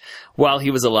Strange, while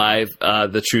he was alive,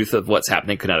 the truth of what's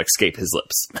happening could not escape his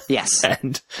lips. Yes.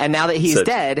 and now that he's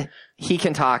dead, he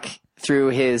can talk through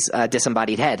his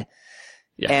disembodied head.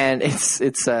 Yeah. And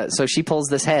it's so she pulls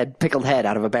this pickled head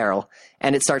out of a barrel,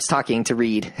 and it starts talking to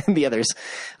Reed and the others.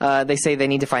 They say they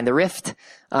need to find the rift.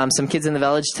 Some kids in the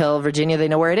village tell Virginia they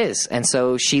know where it is, and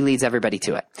so she leads everybody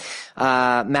to it.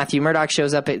 Matthew Murdock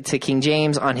shows up to King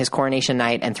James on his coronation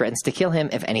night and threatens to kill him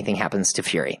if anything happens to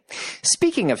Fury.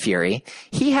 Speaking of Fury,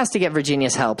 he has to get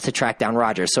Virginia's help to track down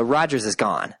Rogers. So Rogers is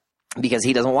gone because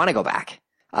he doesn't want to go back.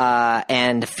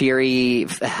 And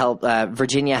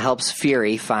Virginia helps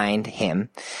Fury find him.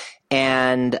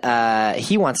 And,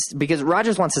 because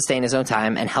Rogers wants to stay in his own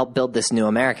time and help build this new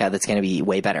America that's going to be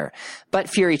way better. But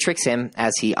Fury tricks him,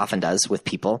 as he often does with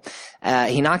people.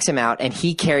 He knocks him out and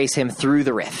he carries him through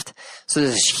the rift. So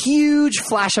there's this huge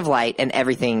flash of light and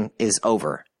everything is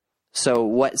over. So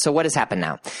what has happened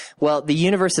now? Well, the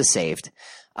universe is saved.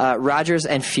 Rogers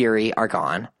and Fury are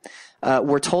gone.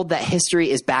 We're told that history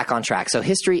is back on track. So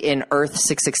history in Earth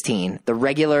 616, the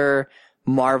regular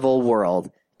Marvel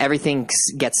world, everything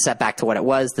gets set back to what it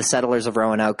was. The settlers of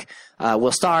Roanoke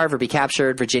will starve or be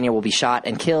captured. Virginia will be shot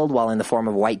and killed while in the form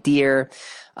of a white deer.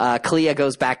 Clea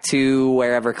goes back to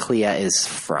wherever Clea is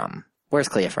from. Where's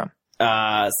Clea from?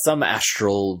 Some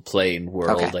astral plane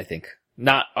world, Okay. I think.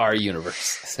 Not our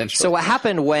universe, essentially. So what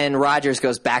happened when Rogers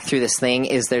goes back through this thing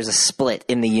is there's a split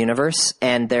in the universe,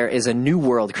 and there is a new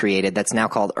world created that's now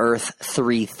called Earth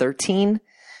 313,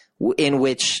 in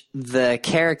which the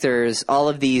characters, all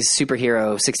of these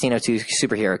 1602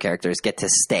 superhero characters, get to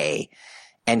stay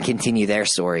and continue their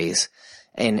stories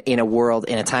in a world,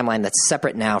 in a timeline that's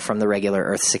separate now from the regular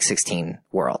Earth 616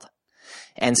 world.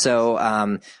 And so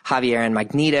Javier and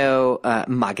Magneto,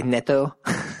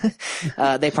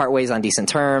 they part ways on decent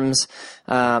terms.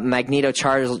 Magneto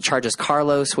charges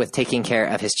Carlos with taking care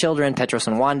of his children, Petros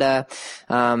and Wanda.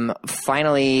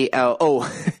 Finally,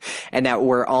 and now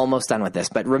we're almost done with this.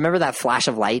 But remember that flash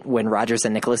of light when Rogers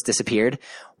and Nicholas disappeared?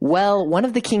 Well, one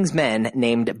of the King's men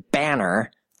named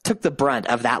Banner took the brunt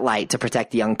of that light to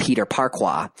protect young Peter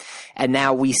Parquois. And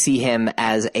now we see him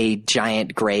as a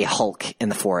giant gray Hulk in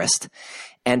the forest.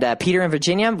 And Peter and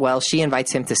Virginia, well, she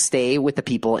invites him to stay with the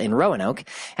people in Roanoke,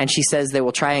 and she says they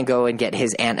will try and go and get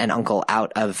his aunt and uncle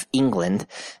out of England.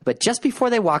 But just before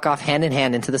they walk off hand in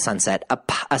hand into the sunset,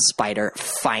 a spider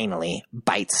finally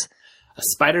bites. A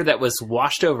spider that was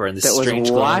washed over in the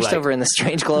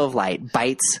strange glow of light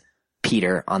bites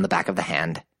Peter on the back of the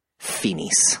hand.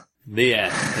 Finis.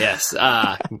 Yeah, yes.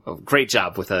 Great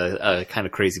job with a kind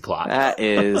of crazy plot. That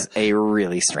is a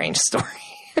really strange story.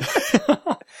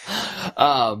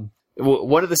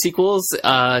 One of the sequels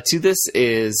to this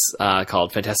is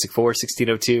called Fantastic Four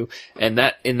 1602,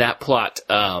 and in that plot,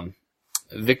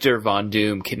 Victor Von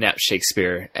Doom kidnaps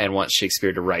Shakespeare and wants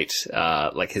Shakespeare to write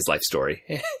his life story,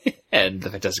 and the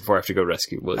Fantastic Four have to go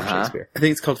rescue William Shakespeare. I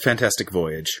think it's called Fantastic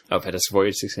Voyage. Oh, Fantastic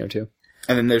Voyage 1602.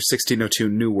 And then there's 1602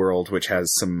 New World, which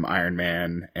has some Iron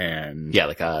Man and... Yeah,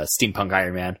 like a steampunk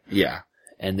Iron Man. Yeah.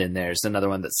 And then there's another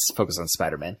one that's focused on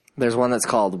Spider-Man. There's one that's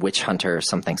called Witch Hunter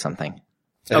something. I think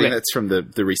that's from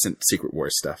the recent Secret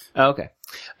Wars stuff. Oh, okay.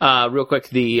 Real quick,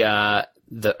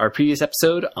 our previous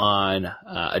episode on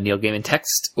a Neil Gaiman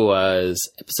text was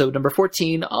episode number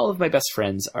 14. All of my best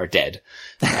friends are dead.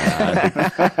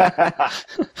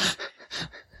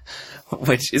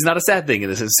 which is not a sad thing in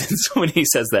this instance when he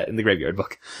says that in the Graveyard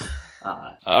Book.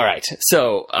 All right.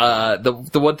 So,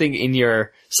 the one thing in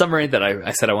your summary that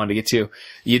I said I wanted to get to,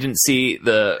 you didn't see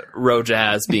the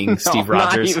Rojaz being Steve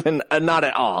Rogers. Not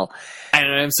at all. And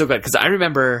I'm so glad because I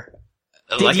remember,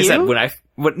 like I said,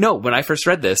 when I first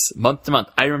read this month to month,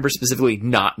 I remember specifically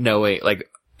not knowing, like,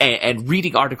 and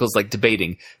reading articles like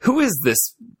debating who is this,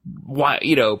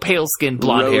 pale skinned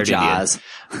blonde haired Indian,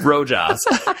 Rojaz.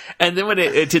 And then when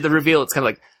it did the reveal, it's kind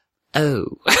of like, oh,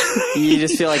 you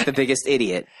just feel like the biggest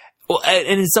idiot. Well,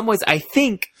 and in some ways, I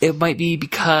think it might be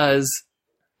because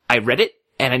I read it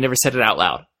and I never said it out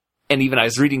loud. And even I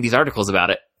was reading these articles about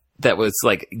it that was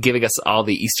like giving us all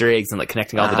the Easter eggs and like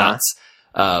connecting all the dots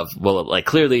of, well, like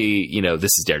clearly, this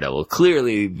is Daredevil.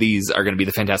 Clearly these are going to be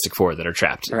the Fantastic Four that are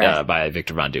trapped by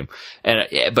Victor Von Doom. And,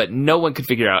 but no one could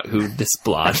figure out who this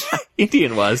blonde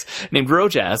Indian was named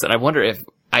Rojaz. And I wonder if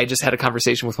I just had a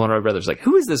conversation with one of my brothers, like,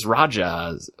 who is this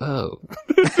Rajaz? Oh.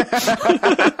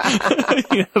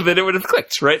 Then it would have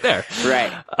clicked right there.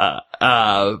 Right.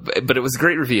 But it was a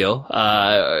great reveal,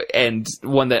 and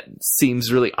one that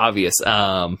seems really obvious,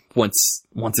 once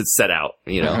it's set out,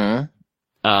 And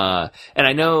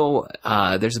I know,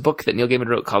 there's a book that Neil Gaiman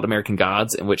wrote called American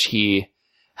Gods, in which he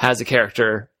has a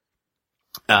character,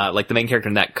 like the main character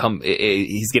in that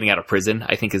he's getting out of prison.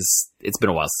 I think it's been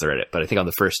a while since I read it, but I think on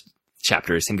the first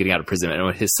chapter is him getting out of prison,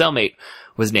 and his cellmate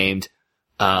was named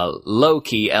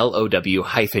Low-Key,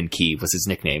 Low-Key was his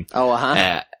nickname.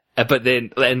 Oh, but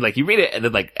then, and like you read it, and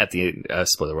then like at the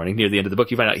spoiler warning, near the end of the book,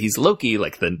 you find out he's Loki,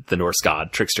 like the Norse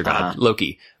god, trickster god,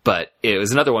 Loki. But it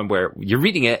was another one where you're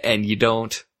reading it and you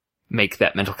don't make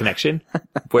that mental connection.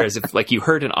 Whereas if like you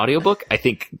heard an audiobook, I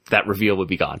think that reveal would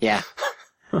be gone. Yeah.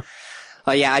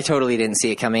 Oh yeah, I totally didn't see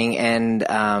it coming, and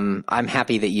I'm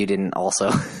happy that you didn't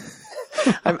also.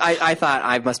 I thought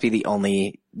I must be the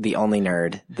only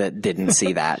nerd that didn't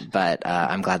see that, but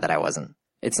I'm glad that I wasn't.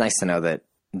 It's nice to know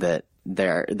that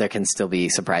there can still be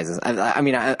surprises. I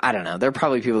mean, I don't know. There are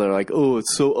probably people that are like, "Oh,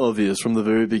 it's so obvious from the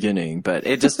very beginning," but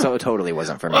it just totally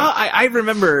wasn't for me. Well, I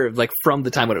remember like from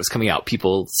the time when it was coming out,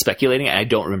 people speculating, and I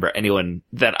don't remember anyone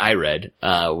that I read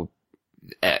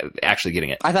actually getting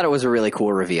it. I thought it was a really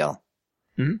cool reveal.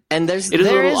 Mm-hmm. And it is a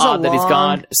little odd that he's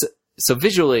gone. So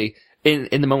visually,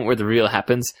 in the moment where the reveal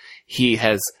happens, he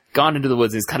has gone into the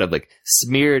woods and he's kind of like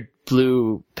smeared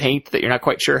blue paint that you're not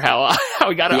quite sure how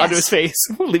he got it onto his face.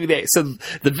 So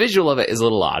the visual of it is a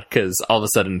little odd because all of a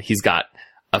sudden he's got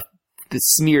the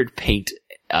smeared paint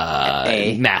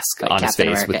mask on his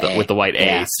face with the white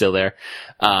A still there.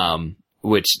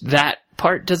 Which that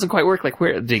part doesn't quite work. Like,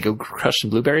 where did he go crush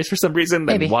some blueberries for some reason?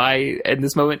 Maybe. And why in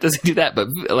this moment does he do that? But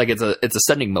like, it's a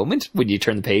stunning moment when you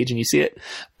turn the page and you see it.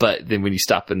 But then when you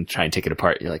stop and try and take it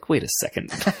apart, you're like, wait a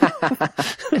second.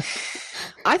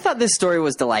 I thought this story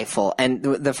was delightful. And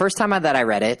the first time that I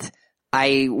read it,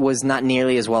 I was not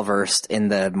nearly as well versed in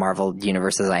the Marvel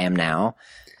universe as I am now.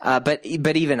 But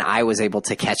even I was able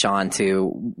to catch on to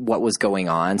what was going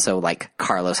on. So like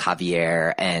Carlos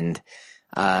Javier and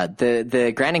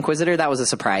the Grand Inquisitor, that was a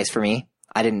surprise for me.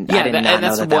 I did not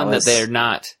know that one was that they're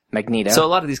not Magneto. So a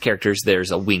lot of these characters,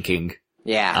 there's a winking.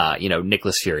 Yeah.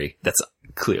 Nicholas Fury. That's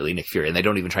clearly Nick Fury, and they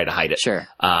don't even try to hide it. Sure.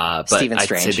 But Stephen I'd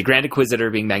Strange. say the Grand Inquisitor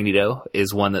being Magneto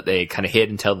is one that they kind of hid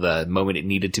until the moment it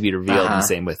needed to be revealed. And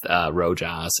same with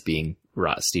Rojaz being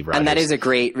Steve Rogers. And it is a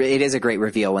great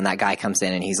reveal when that guy comes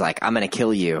in and he's like, "I'm going to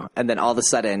kill you," and then all of a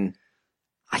sudden,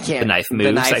 the knife moves.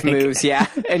 The knife moves, yeah,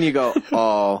 and you go,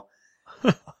 "Oh."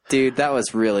 Dude, that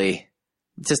was really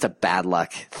just a bad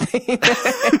luck thing.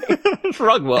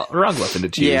 wrong weapon to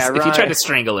choose. Yeah, if you try to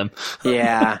strangle him.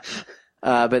 Yeah.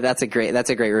 But that's a great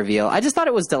reveal. I just thought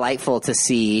it was delightful to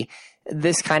see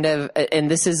this kind of, and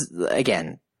this is,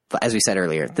 again, as we said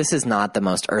earlier, this is not the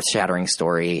most earth-shattering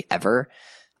story ever.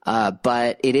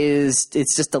 But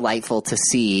it's just delightful to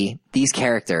see these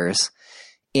characters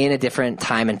in a different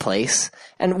time and place.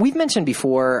 And we've mentioned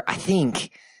before, I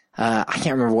think, I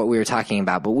can't remember what we were talking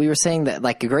about, but we were saying that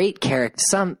like a great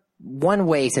character, one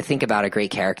way to think about a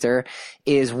great character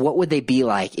is what would they be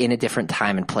like in a different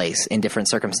time and place, in different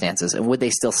circumstances, and would they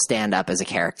still stand up as a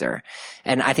character?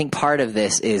 And I think part of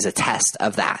this is a test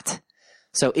of that.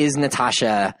 So is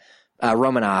Natasha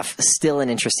Romanoff still an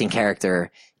interesting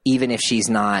character, even if she's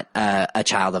not a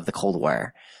child of the Cold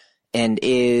War? And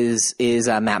is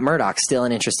Matt Murdock still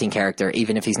an interesting character,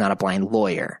 even if he's not a blind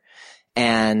lawyer?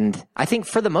 And I think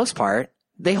for the most part,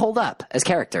 they hold up as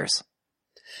characters.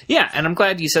 Yeah, and I'm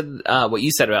glad you said what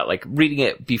you said about like reading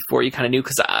it before you kind of knew,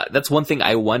 because that's one thing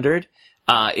I wondered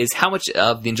is how much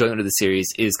of the enjoyment of the series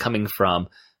is coming from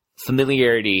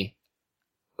familiarity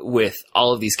with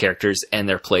all of these characters and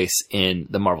their place in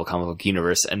the Marvel comic book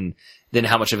universe, and then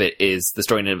how much of it is the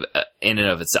story in and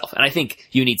of itself. And I think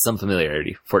you need some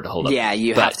familiarity for it to hold up. Yeah,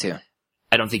 you have to.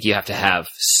 I don't think you have to have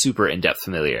super in-depth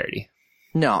familiarity.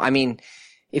 No, I mean,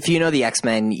 if you know the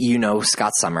X-Men, you know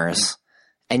Scott Summers,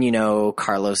 and you know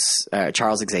Charles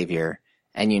Xavier,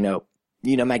 and you know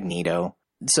Magneto,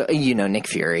 so you know Nick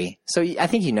Fury. So I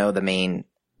think you know the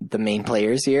main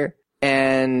players here,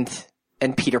 and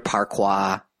Peter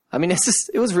Parquois. I mean, it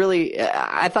was really,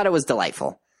 I thought it was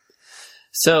delightful.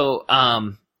 So,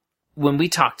 when we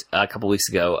talked a couple weeks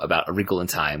ago about A Wrinkle in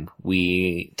Time,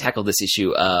 we tackled this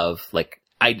issue of like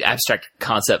abstract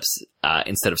concepts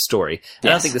instead of story. And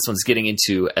I don't think this one's getting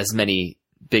into as many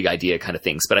big idea kind of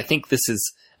things, but I think this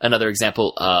is another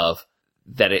example of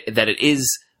that it is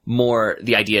more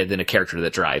the idea than a character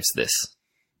that drives this.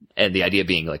 And the idea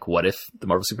being like, what if the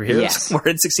Marvel superheroes were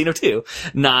in 1602?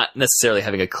 Not necessarily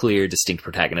having a clear, distinct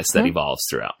protagonist that evolves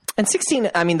throughout. And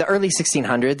the early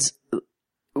 1600s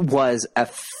was a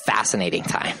fascinating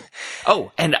time.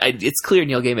 Oh, and it's clear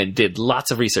Neil Gaiman did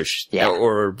lots of research,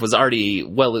 or was already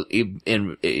well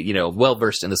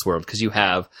versed in this world, because you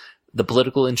have the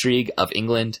political intrigue of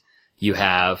England, you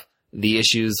have the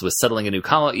issues with settling a new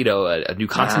a new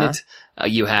continent,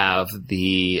 you have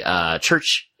the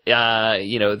church,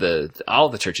 all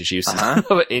the church issues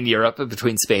in Europe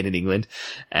between Spain and England.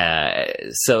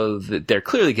 So they're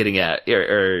clearly getting at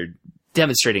or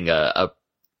demonstrating a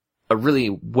really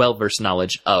well-versed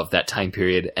knowledge of that time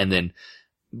period, and then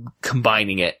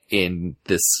combining it in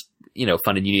this,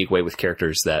 fun and unique way with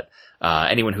characters that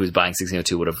anyone who was buying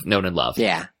 1602 would have known and loved.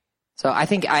 Yeah. So I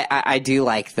think I do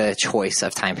like the choice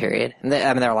of time period.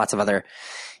 There are lots of other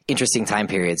interesting time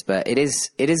periods, but it is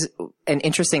an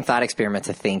interesting thought experiment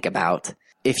to think about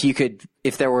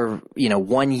if there were,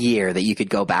 1 year that you could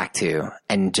go back to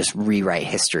and just rewrite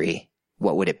history,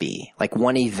 what would it be? Like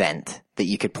one event that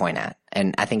you could point at.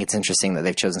 And I think it's interesting that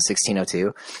they've chosen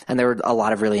 1602. And there were a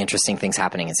lot of really interesting things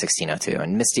happening in 1602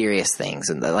 and mysterious things,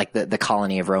 and the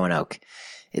colony of Roanoke.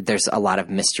 There's a lot of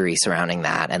mystery surrounding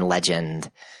that, and legend,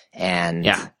 and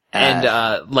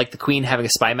like the Queen having a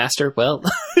spy master. Well,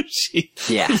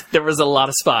 there was a lot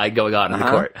of spy going on in the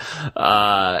court.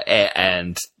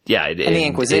 And the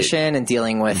Inquisition, and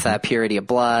dealing with purity of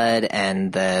blood,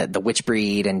 and the witch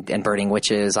breed, and burning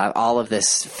witches. All of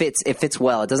this fits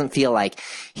well. It doesn't feel like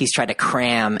he's tried to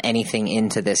cram anything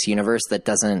into this universe that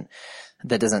doesn't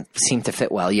seem to fit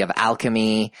well. You have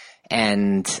alchemy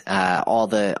and all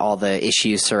the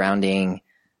issues surrounding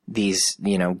these,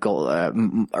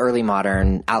 early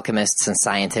modern alchemists and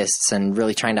scientists, and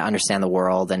really trying to understand the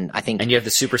world. And I think, and you have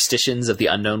the superstitions of the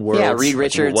unknown world. Yeah, Reed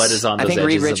Richards. What is on those edges? I think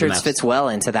Reed Richards fits well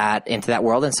into that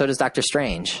world, and so does Doctor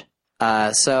Strange.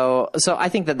 So I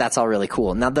think that's all really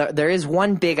cool. Now there is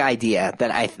one big idea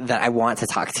that I want to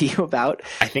talk to you about.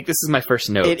 I think this is my first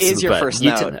note. It is your first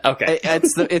note. Okay.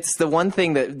 It's the one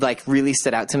thing that really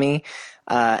stood out to me.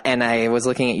 And I was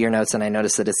looking at your notes, and I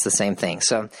noticed that it's the same thing.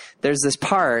 So there's this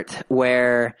part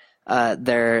where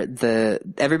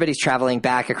everybody's traveling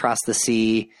back across the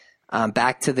sea,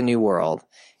 back to the New World,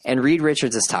 and Reed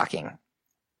Richards is talking,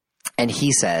 and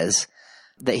he says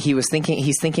that he's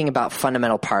thinking about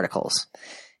fundamental particles,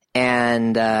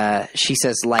 and she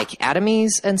says, like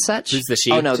atomies and such. Who's the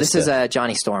she? Oh no, this is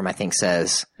Johnny Storm, I think,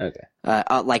 says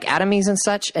like atomies and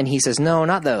such, and he says, no,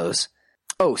 not those.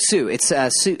 Oh, Sue. It's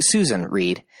Susan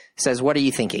Reed says, what are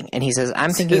you thinking? And he says,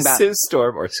 I'm thinking about... Sue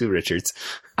Storm or Sue Richards.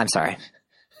 I'm sorry.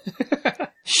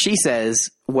 She says,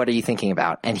 what are you thinking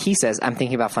about? And he says, I'm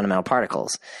thinking about fundamental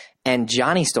particles. And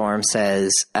Johnny Storm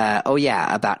says, oh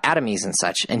yeah, about atomies and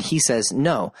such. And he says,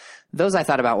 no, those I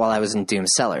thought about while I was in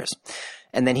Doom's cellars.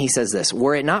 And then he says this,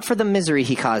 were it not for the misery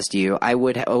he caused you, I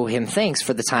would owe him thanks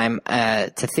for the time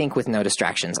to think with no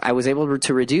distractions. I was able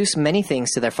to reduce many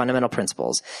things to their fundamental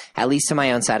principles, at least to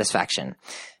my own satisfaction.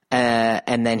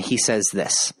 And then he says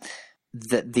this,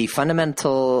 the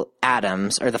fundamental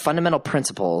atoms, or the fundamental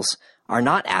principles, are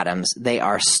not atoms, they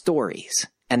are stories.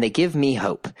 And they give me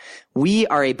hope. We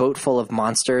are a boat full of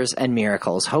monsters and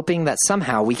miracles, hoping that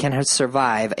somehow we can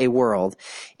survive a world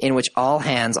in which all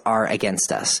hands are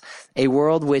against us. A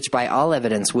world which, by all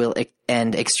evidence, will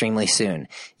end extremely soon.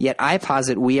 Yet I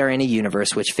posit we are in a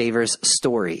universe which favors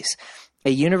stories. A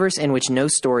universe in which no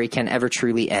story can ever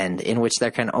truly end, in which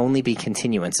there can only be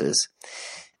continuances.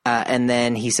 And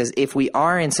then he says, if we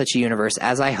are in such a universe,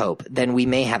 as I hope, then we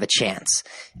may have a chance.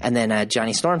 And then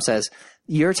Johnny Storm says,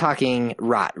 you're talking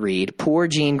rot, Reed. Poor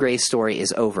Jean Grey's story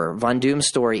is over. Von Doom's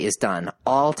story is done.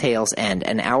 All tales end,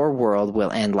 and our world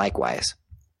will end likewise.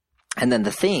 And then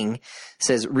the Thing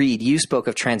says, Reed, you spoke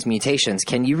of transmutations.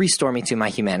 Can you restore me to my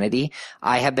humanity?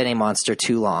 I have been a monster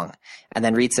too long. And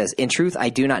then Reed says, in truth, I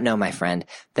do not know, my friend.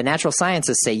 The natural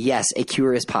sciences say, yes, a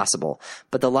cure is possible.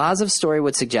 But the laws of story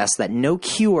would suggest that no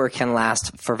cure can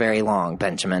last for very long,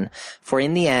 Benjamin. For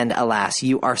in the end, alas,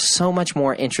 you are so much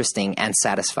more interesting and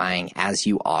satisfying as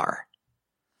you are.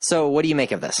 So what do you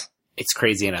make of this? It's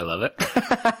crazy and I love it.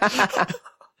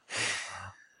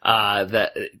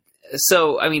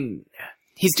 So, I mean,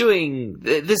 he's doing,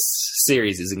 this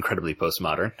series is incredibly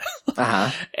postmodern.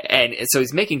 Uh-huh. And so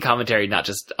he's making commentary not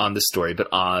just on the story,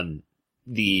 but on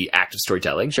the act of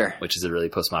storytelling. Sure. Which is a really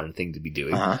postmodern thing to be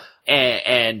doing. Uh-huh.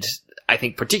 And I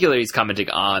think particularly he's commenting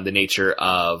on the nature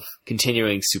of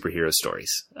continuing superhero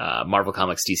stories. Marvel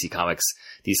Comics, DC Comics,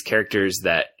 these characters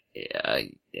that,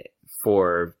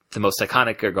 for the most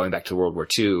iconic are going back to World War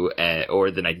II or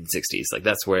the 1960s. Like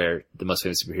that's where the most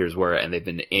famous superheroes were, and they've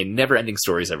been in never-ending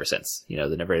stories ever since. You know,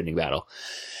 the never-ending battle.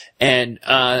 And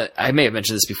I may have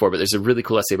mentioned this before, but there's a really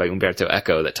cool essay by Umberto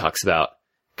Eco that talks about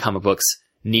comic books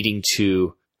needing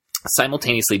to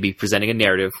simultaneously be presenting a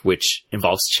narrative which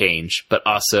involves change, but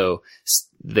also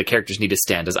the characters need to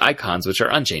stand as icons which are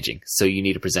unchanging. So you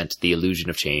need to present the illusion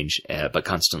of change, but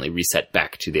constantly reset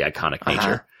back to the iconic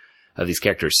nature of these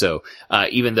characters. So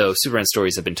even though Superman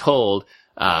stories have been told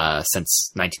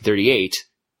since 1938,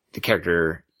 the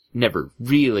character never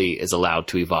really is allowed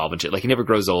to evolve into, like, he never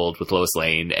grows old with Lois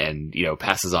Lane and, you know,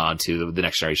 passes on to the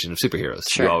next generation of superheroes.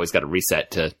 Sure. You always got to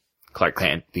reset to Clark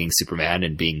Kent being Superman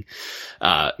and being,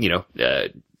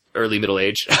 early middle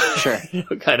age, Sure.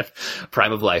 kind of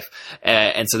prime of life.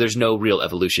 And so there's no real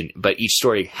evolution, but each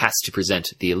story has to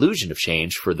present the illusion of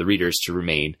change for the readers to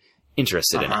remain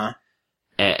interested in it.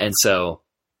 And so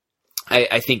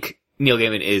I think Neil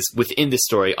Gaiman is within this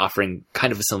story offering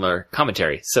kind of a similar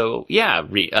commentary. So yeah,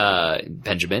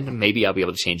 Benjamin, maybe I'll be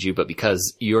able to change you, but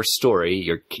because your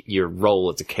story, your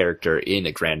role as a character in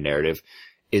a grand narrative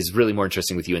is really more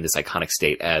interesting with you in this iconic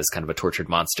state as kind of a tortured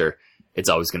monster, it's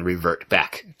always going to revert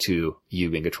back to you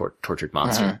being a tortured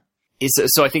monster.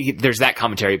 So I think there's that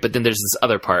commentary, but then there's this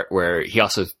other part where he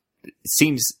also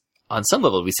seems on some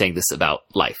level to be saying this about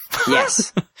life.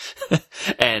 Yes.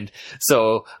 And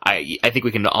so I think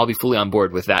we can all be fully on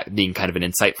board with that being kind of an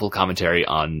insightful commentary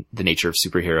on the nature of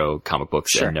superhero comic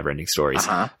books and never-ending stories.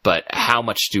 But how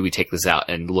much do we take this out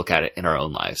and look at it in our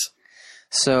own lives?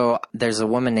 So there's a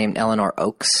woman named Eleanor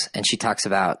Oakes, and she talks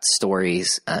about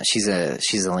stories. She's a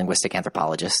linguistic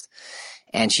anthropologist,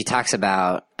 and she talks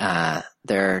about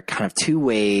there are kind of two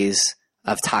ways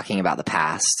of talking about the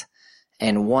past.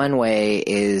 And one way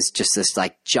is just this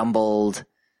like jumbled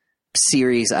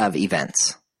series of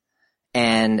events.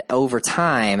 And over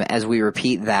time, as we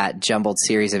repeat that jumbled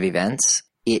series of events,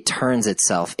 it turns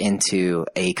itself into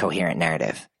a coherent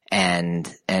narrative. And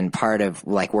part of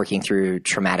like working through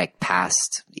traumatic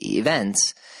past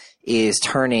events is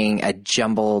turning a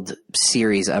jumbled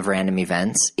series of random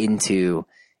events into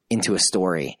a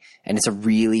story. And it's a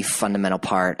really fundamental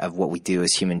part of what we do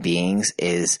as human beings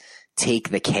is take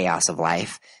the chaos of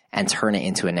life and turn it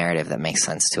into a narrative that makes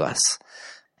sense to us.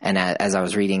 And as I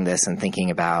was reading this and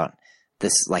thinking about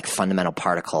this like fundamental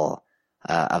particle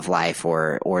of life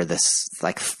or this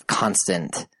like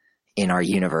constant in our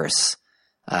universe,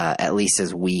 at least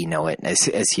as we know it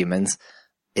as humans,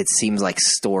 it seems like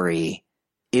story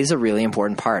is a really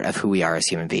important part of who we are as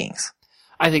human beings.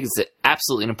 I think it's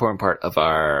absolutely an important part of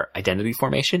our identity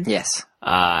formation. Yes.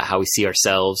 How we see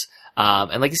ourselves.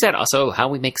 And like you said, also how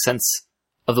we make sense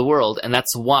of the world. And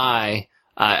that's why,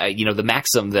 the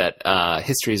maxim that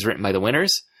history is written by the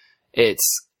winners,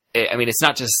 it's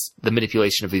not just the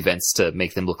manipulation of events to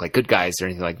make them look like good guys or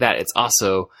anything like that. It's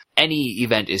also any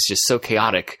event is just so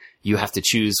chaotic, you have to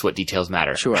choose what details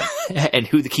matter. Sure. And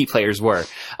who the key players were.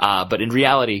 But in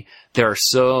reality, there are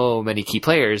so many key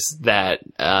players that,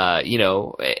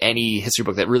 any history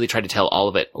book that really tried to tell all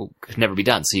of it could never be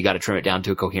done. So you got to trim it down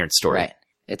to a coherent story. Right.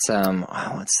 It's,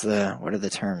 what are the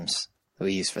terms that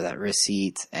we use for that?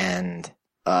 Receipt and,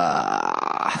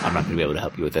 I'm not going to be able to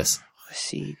help you with this.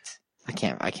 Receipt. I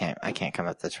can't come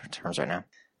up with the terms right now.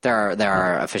 There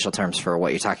are official terms for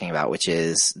what you're talking about, which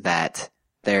is that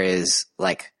there is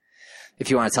like, if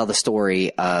you want to tell the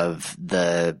story of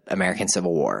the American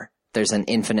Civil War, there's an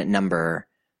infinite number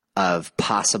of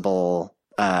possible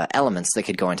elements that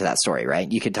could go into that story, right?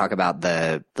 You could talk about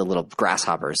the little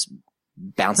grasshoppers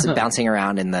bouncing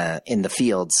around in the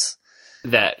fields.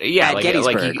 At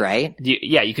Gettysburg, right?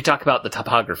 You could talk about the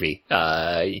topography.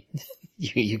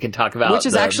 you can talk about. Which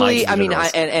is the actually, minds of I mean,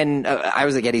 generals. I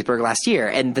was at Gettysburg last year,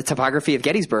 and the topography of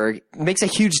Gettysburg makes a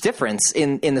huge difference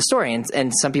in the story.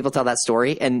 And some people tell that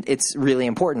story, and it's really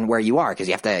important where you are because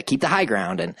you have to keep the high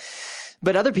ground.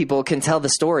 But other people can tell the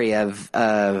story of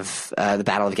the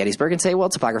Battle of Gettysburg and say, well,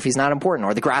 topography is not important,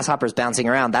 or the grasshoppers bouncing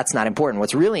around, that's not important.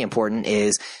 What's really important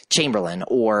is Chamberlain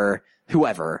or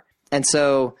whoever. And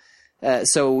so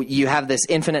you have this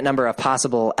infinite number of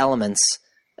possible elements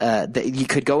that you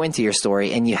could go into your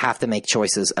story, and you have to make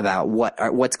choices about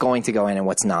what's going to go in and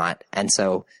what's not. And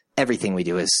so everything we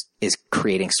do is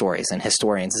creating stories. And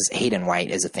historians, Hayden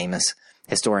White is a famous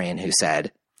historian who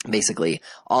said, basically,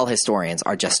 all historians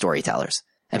are just storytellers.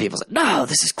 And people say, no,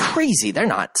 this is crazy. They're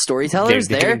not storytellers.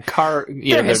 They're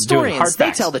historians.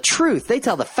 They tell the truth. They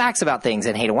tell the facts about things.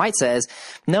 And Hayden White says,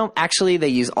 no, actually, they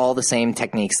use all the same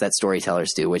techniques that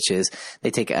storytellers do, which is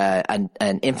they take an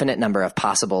infinite number of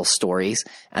possible stories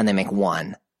and they make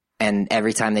one. And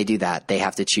every time they do that, they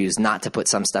have to choose not to put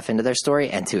some stuff into their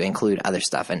story and to include other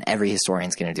stuff. And every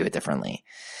historian's going to do it differently.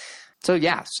 So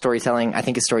yeah, storytelling, I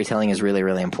think storytelling is really,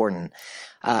 really important.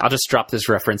 I'll just drop this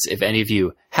reference. If any of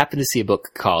you happen to see a book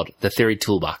called The Theory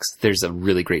Toolbox, there's a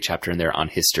really great chapter in there on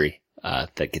history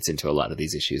that gets into a lot of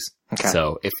these issues. Okay.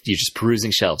 So if you're just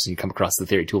perusing shelves and you come across The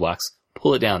Theory Toolbox,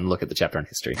 pull it down and look at the chapter on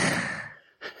history.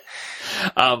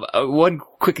 One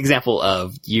quick example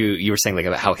of you were saying like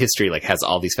about how history like has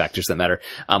all these factors that matter.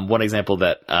 One example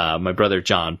that my brother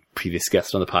John, previous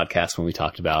guest on the podcast when we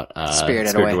talked about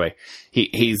Spirited Away,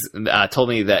 he's told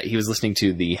me that he was listening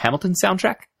to the Hamilton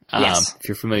soundtrack. Yes. If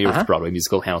you're familiar with the Broadway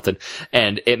musical Hamilton,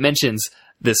 and it mentions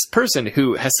this person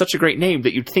who has such a great name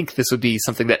that you'd think this would be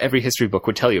something that every history book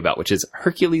would tell you about, which is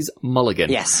Hercules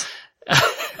Mulligan. Yes.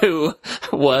 Who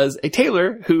was a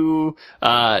tailor who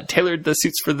tailored the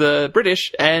suits for the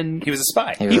British, and he was a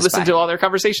spy. He listened to all their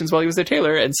conversations while he was their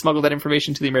tailor and smuggled that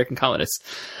information to the American colonists.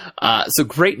 So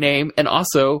great name, and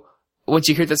also once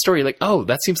you hear that story, you're like, oh,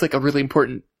 that seems like a really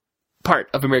important part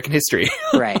of American history,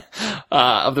 right?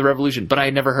 Of the Revolution, but I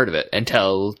had never heard of it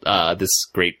until this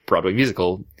great Broadway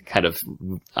musical kind of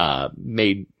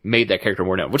made that character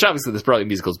more known. Which obviously this Broadway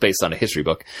musical is based on a history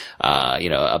book,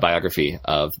 a biography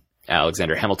of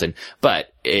Alexander Hamilton,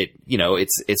 but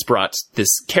it's brought this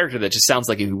character that just sounds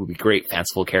like it would be a great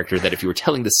fanciful character that if you were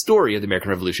telling the story of the American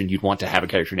Revolution, you'd want to have a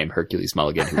character named Hercules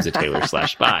Mulligan, who's a tailor /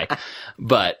 spy.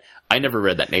 But I never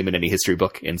read that name in any history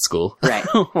book in school, right?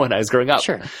 When I was growing up.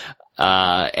 Sure.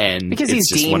 And because he's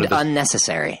deemed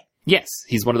unnecessary. Yes,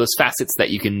 he's one of those facets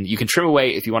that you can trim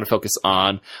away if you want to focus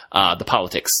on the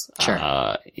politics, sure.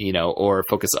 Or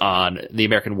focus on the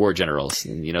American war generals,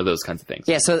 and, those kinds of things.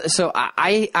 Yeah, so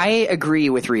I agree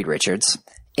with Reed Richards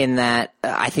in that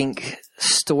I think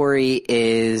story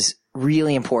is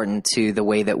really important to the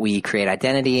way that we create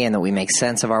identity and that we make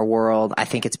sense of our world. I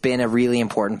think it's been a really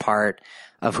important part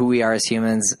of who we are as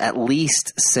humans, at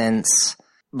least since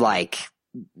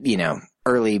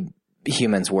early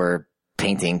humans were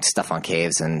painting stuff on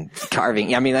caves and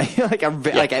carving. I mean, like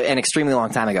an extremely long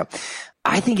time ago.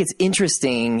 I think it's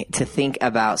interesting to think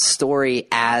about story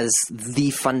as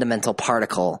the fundamental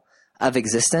particle of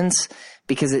existence,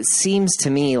 because it seems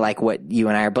to me like what you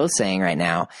and I are both saying right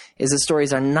now is that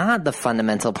stories are not the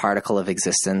fundamental particle of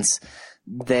existence.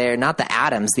 They're not the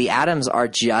atoms. The atoms are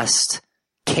just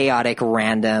chaotic,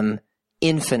 random,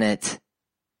 an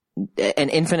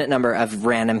infinite number of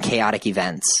random chaotic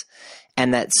events.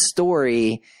 And that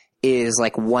story is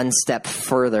like one step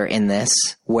further in this,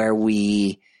 where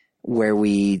we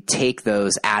take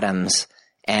those atoms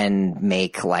and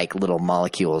make like little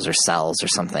molecules or cells or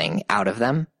something out of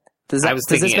them. Does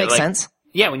this make sense?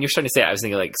 Yeah, when you're starting to say it, I was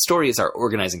thinking like story is our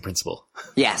organizing principle.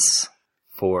 Yes.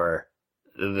 For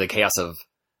the chaos of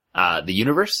the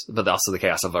universe, but also the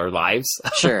chaos of our lives.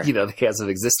 Sure. The chaos of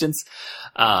existence.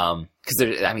 Because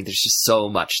there's just so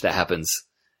much that happens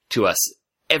to us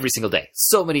every single day.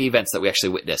 So many events that we actually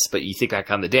witness, but you think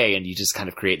back on the day and you just kind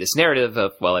of create this narrative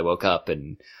of, well, I woke up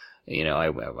and, I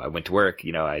went to work,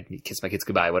 I kissed my kids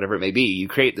goodbye, whatever it may be. You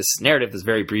create this narrative that's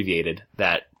very abbreviated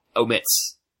that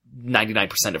omits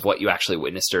 99% of what you actually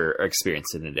witnessed or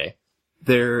experienced in a day.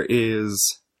 There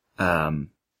is,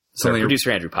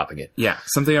 producer Andrew popping it. Yeah.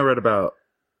 Something I read about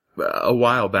a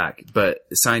while back, but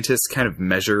scientists kind of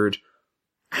measured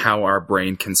how our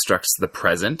brain constructs the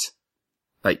present,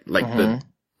 like the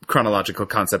chronological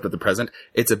concept of the present.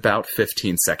 It's about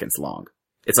 15 seconds long.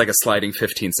 It's like a sliding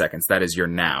 15 seconds. That is your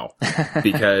now,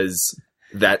 because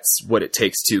that's what it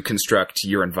takes to construct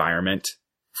your environment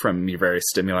from your various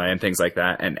stimuli and things like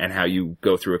that, and how you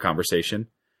go through a conversation.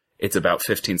 It's about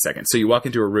 15 seconds. So you walk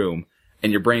into a room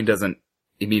and your brain doesn't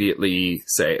immediately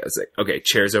say, it's like, okay,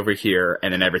 chairs over here,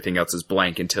 and then everything else is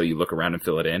blank until you look around and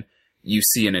fill it in. You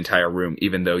see an entire room,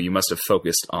 even though you must have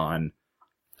focused on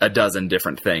a dozen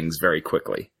different things very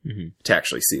quickly to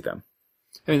actually see them.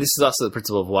 I mean, this is also the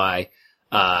principle of why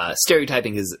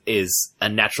stereotyping is a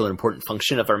natural and important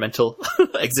function of our mental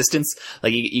existence.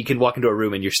 Like, you can walk into a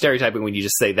room and you're stereotyping when you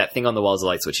just say that thing on the wall is a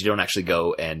light switch. You don't actually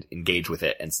go and engage with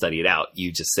it and study it out.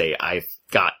 You just say, I've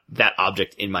got that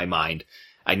object in my mind.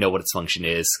 I know what its function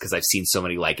is because I've seen so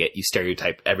many like it. You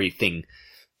stereotype everything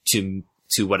to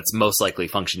what its most likely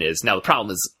function is. Now, the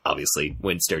problem is obviously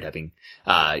when stereotyping,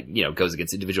 goes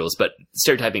against individuals, but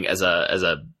stereotyping as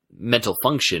a mental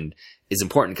function is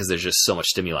important because there's just so much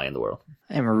stimuli in the world.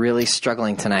 I'm really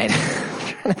struggling tonight.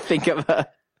 trying to think of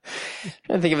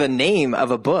the name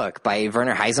of a book by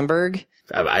Werner Heisenberg.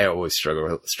 I always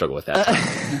struggle with that.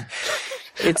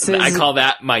 I call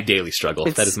that my daily struggle.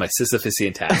 That is my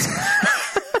Sisyphusian task.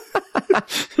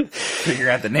 Figure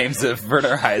out the names of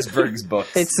Werner Heisenberg's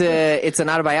books. It's an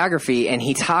autobiography, and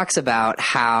he talks about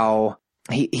how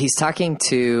he's talking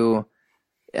to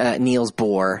Niels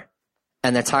Bohr,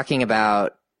 and they're talking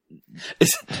about.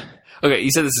 Okay,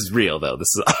 you said this is real though.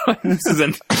 This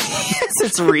isn't. Yes,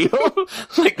 it's real.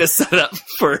 Like the setup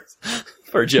for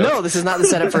a joke. No, this is not the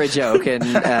setup for a joke, and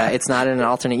it's not in an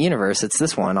alternate universe. It's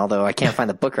this one. Although I can't find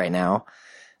the book right now.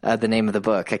 The name of the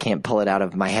book, I can't pull it out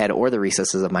of my head or the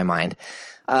recesses of my mind.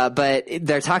 But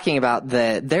they're talking about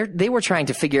they were trying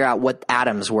to figure out what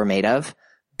atoms were made of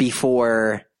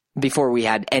before we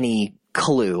had any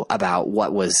clue about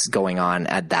what was going on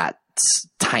at that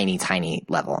tiny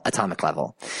level, atomic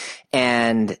level.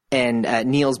 And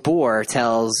Niels Bohr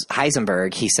tells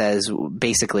Heisenberg, he says,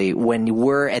 basically, when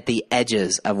we're at the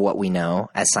edges of what we know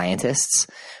as scientists,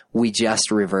 we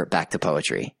just revert back to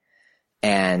poetry.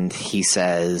 And he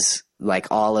says, like,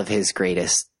 all of his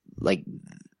greatest, like,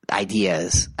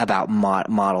 ideas about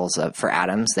models for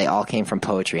atoms, they all came from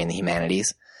poetry in the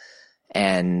humanities.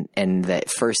 And that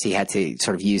first he had to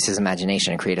sort of use his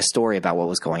imagination and create a story about what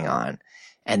was going on.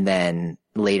 And then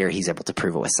later he's able to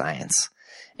prove it with science.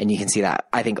 And you can see that,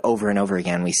 I think, over and over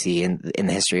again, we see in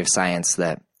the history of science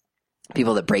that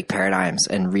people that break paradigms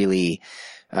and really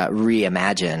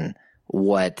reimagine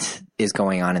what is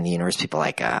going on in the universe, people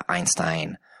like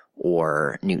Einstein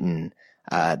or Newton,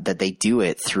 that they do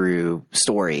it through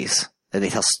stories. That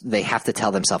they have to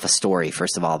tell themselves a story,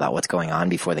 first of all, about what's going on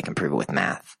before they can prove it with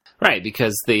math. Right,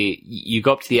 because you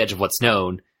go up to the edge of what's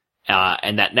known,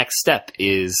 and that next step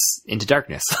is into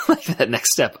darkness. Like that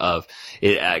next step of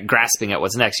grasping at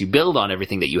what's next. You build on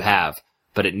everything that you have,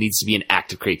 but it needs to be an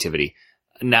act of creativity.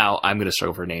 Now, I'm going to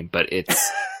struggle for a name, but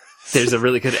there's a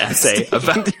really good essay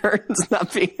about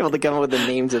not being able to come up with the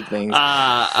names of things.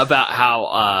 About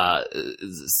how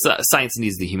science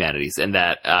needs the humanities, and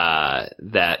that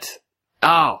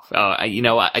you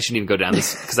know what? I shouldn't even go down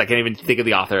this because I can't even think of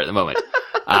the author at the moment.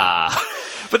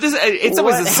 But it's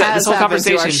always this whole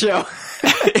conversation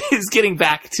is getting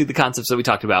back to the concepts that we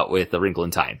talked about with A Wrinkle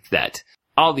in Time, that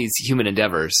all these human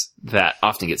endeavors that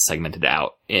often get segmented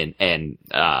out and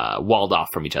walled off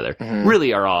from each other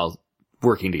really are all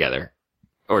working together,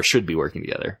 or should be working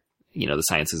together. You know, the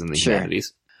sciences and the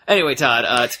humanities. Anyway,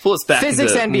 Todd, to pull us back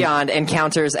Physics and Beyond,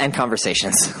 Encounters and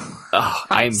Conversations. Oh,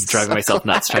 I'm driving myself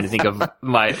nuts trying to think of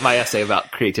my essay about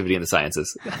creativity in the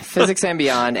sciences. Physics and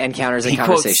Beyond, Encounters and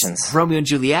Conversations. Quotes Romeo and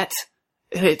Juliet.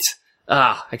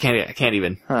 I can't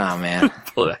even. Oh man.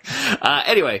 Pull it back.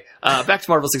 Anyway, back to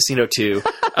Marvel 1602.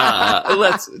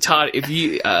 Todd, if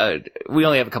you, we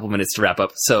only have a couple minutes to wrap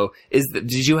up. So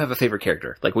did you have a favorite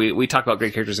character? Like we talked about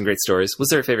great characters and great stories. Was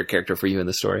there a favorite character for you in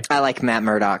the story? I like Matt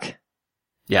Murdock.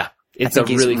 Yeah. It's a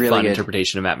really fun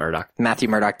interpretation of Matt Murdock. Matthew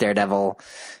Murdock, Daredevil,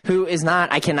 who is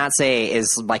not, I cannot say is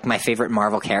like my favorite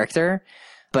Marvel character,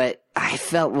 but I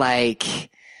felt like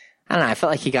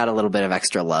he got a little bit of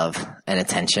extra love and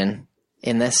attention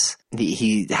in this.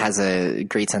 He has a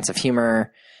great sense of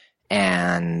humor,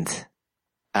 and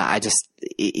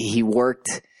he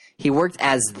worked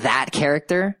as that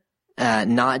character,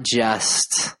 not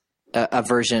just a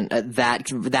version,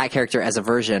 that character as a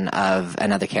version of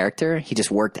another character. He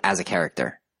just worked as a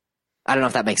character. I don't know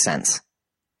if that makes sense.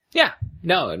 Yeah.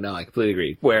 No, I completely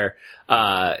agree. Where,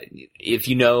 if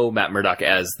you know Matt Murdock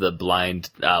as the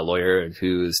blind lawyer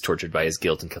who's tortured by his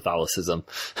guilt and Catholicism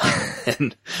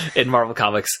in Marvel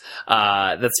Comics,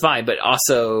 that's fine. But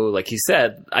also, like he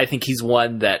said, I think he's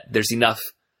one that there's enough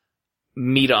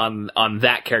meat on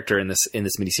that character in this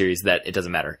miniseries that it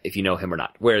doesn't matter if you know him or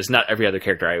not. Whereas not every other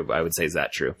character I would say is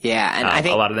that true. Yeah, and I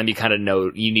think a lot of them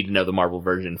you need to know the Marvel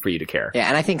version for you to care. Yeah,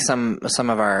 and I think some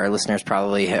of our listeners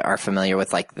probably are familiar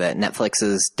with like the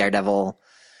Netflix's Daredevil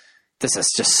this is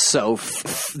just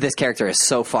this character is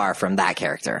so far from that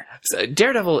character. So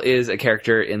Daredevil is a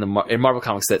character in Marvel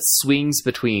Comics that swings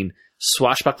between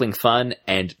swashbuckling fun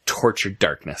and tortured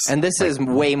darkness. And this is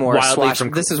way more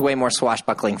this is way more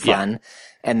swashbuckling fun,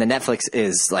 and the Netflix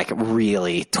is like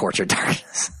really tortured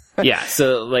darkness. Yeah,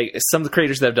 so like some of the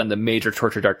creators that have done the major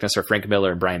torture darkness are Frank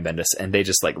Miller and Brian Bendis, and they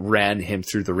just like ran him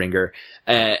through the ringer.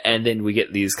 And then we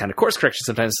get these kind of course corrections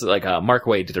sometimes. Like Mark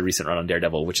Waid did a recent run on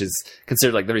Daredevil, which is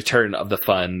considered like the return of the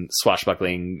fun,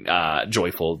 swashbuckling,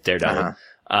 joyful Daredevil.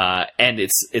 And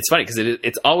it's funny because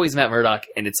it's always Matt Murdock,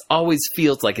 and it's always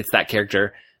feels like it's that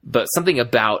character, but something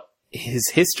about his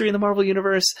history in the Marvel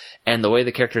Universe and the way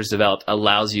the character is developed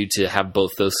allows you to have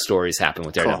both those stories happen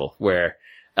with Daredevil, where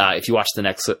if you watch the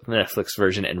Netflix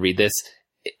version and read this,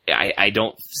 I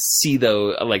don't see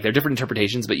though, like they're different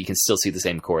interpretations, but you can still see the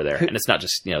same core there. And it's not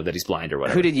just, that he's blind or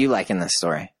whatever. Who did you like in this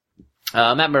story?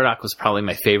 Matt Murdock was probably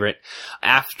my favorite.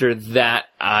 After that,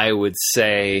 I would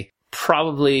say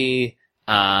probably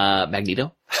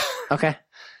Magneto. Okay.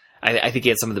 I think he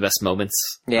had some of the best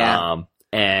moments. Yeah.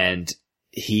 And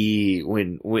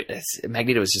when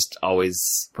Magneto is just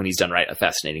always, when he's done right, a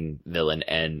fascinating villain.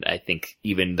 And I think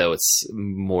even though it's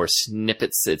more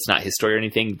snippets, it's not his story or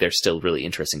anything, they're still really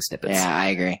interesting snippets. Yeah, I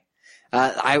agree.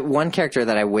 One character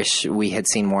that I wish we had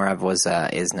seen more of is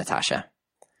Natasha.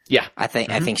 Yeah. I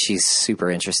think she's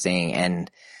super interesting and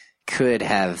could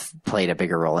have played a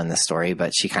bigger role in the story,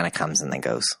 but she kind of comes and then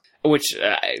goes. Which,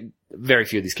 very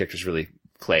few of these characters really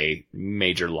play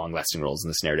major long-lasting roles in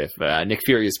this narrative. Nick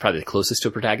Fury is probably the closest to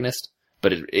a protagonist,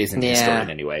 but it isn't his story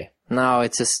in any way. No,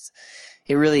 it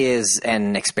really is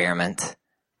an experiment,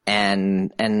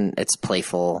 and it's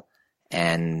playful,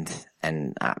 and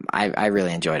I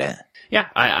really enjoyed it. Yeah,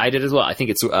 I did as well. I think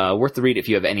it's worth the read if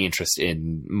you have any interest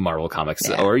in Marvel comics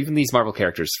or even these Marvel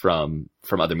characters from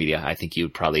other media. I think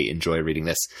you'd probably enjoy reading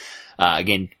this.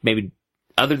 Again, maybe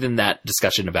other than that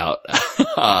discussion about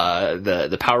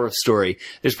the power of story,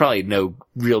 there's probably no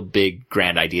real big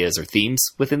grand ideas or themes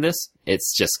within this.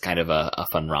 It's just kind of a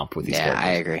fun romp with these characters. Yeah,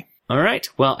 I agree. All right.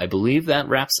 Well, I believe that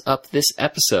wraps up this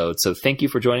episode. So thank you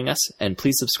for joining us, and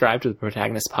please subscribe to the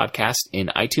Protagonist Podcast in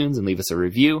iTunes and leave us a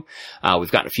review.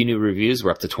 We've gotten a few new reviews.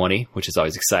 We're up to 20, which is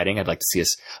always exciting. I'd like to see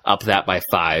us up that by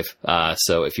 5.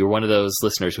 So if you're one of those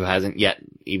listeners who hasn't yet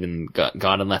even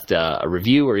gone and left a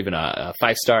review or even a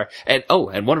 5-star, and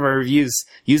one of our reviews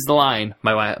used the line,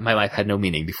 my life had no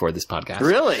meaning before this podcast.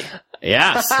 Really?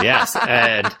 Yes.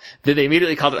 And then they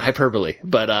immediately called it hyperbole.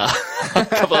 But a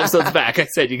couple episodes back, I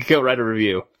said you could go write a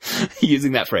review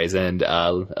using that phrase, and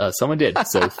someone did.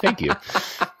 So thank you.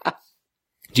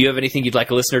 Do you have anything you'd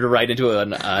like a listener to write into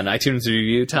an iTunes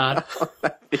review, Todd?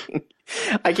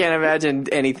 I can't imagine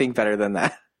anything better than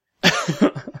that.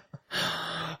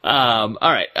 All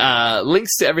right.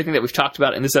 Links to everything that we've talked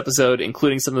about in this episode,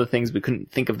 including some of the things we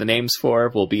couldn't think of the names for,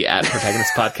 will be at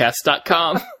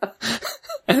protagonistpodcast.com.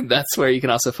 And that's where you can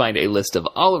also find a list of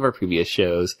all of our previous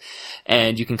shows.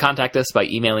 And you can contact us by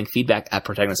emailing feedback at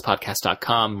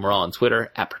protagonistpodcast.com. We're all on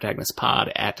Twitter at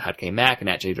protagonistpod, at Todd K. Mack, and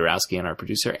at Jay Dorowski. And our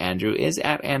producer, Andrew, is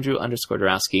at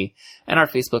Andrew_Dorowski. And our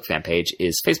Facebook fan page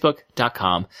is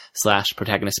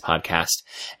facebook.com/protagonistpodcast.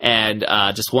 And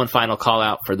just one final call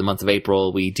out for the month of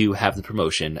April. We do have the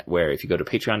promotion where if you go to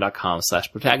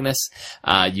patreon.com/protagonist,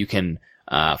 you can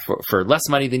for less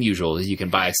money than usual, you can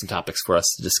buy some topics for us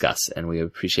to discuss. And we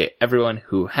appreciate everyone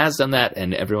who has done that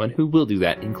and everyone who will do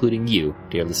that, including you,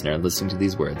 dear listener, listening to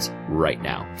these words right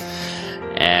now.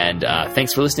 And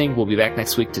thanks for listening. We'll be back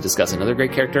next week to discuss another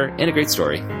great character and a great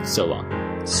story. So long.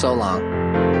 So long.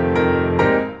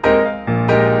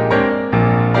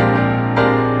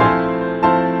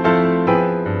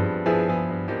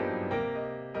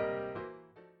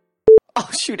 Oh,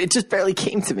 shoot. It just barely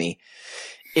came to me.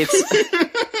 It's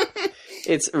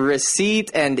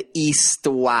receipt and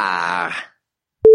histoire.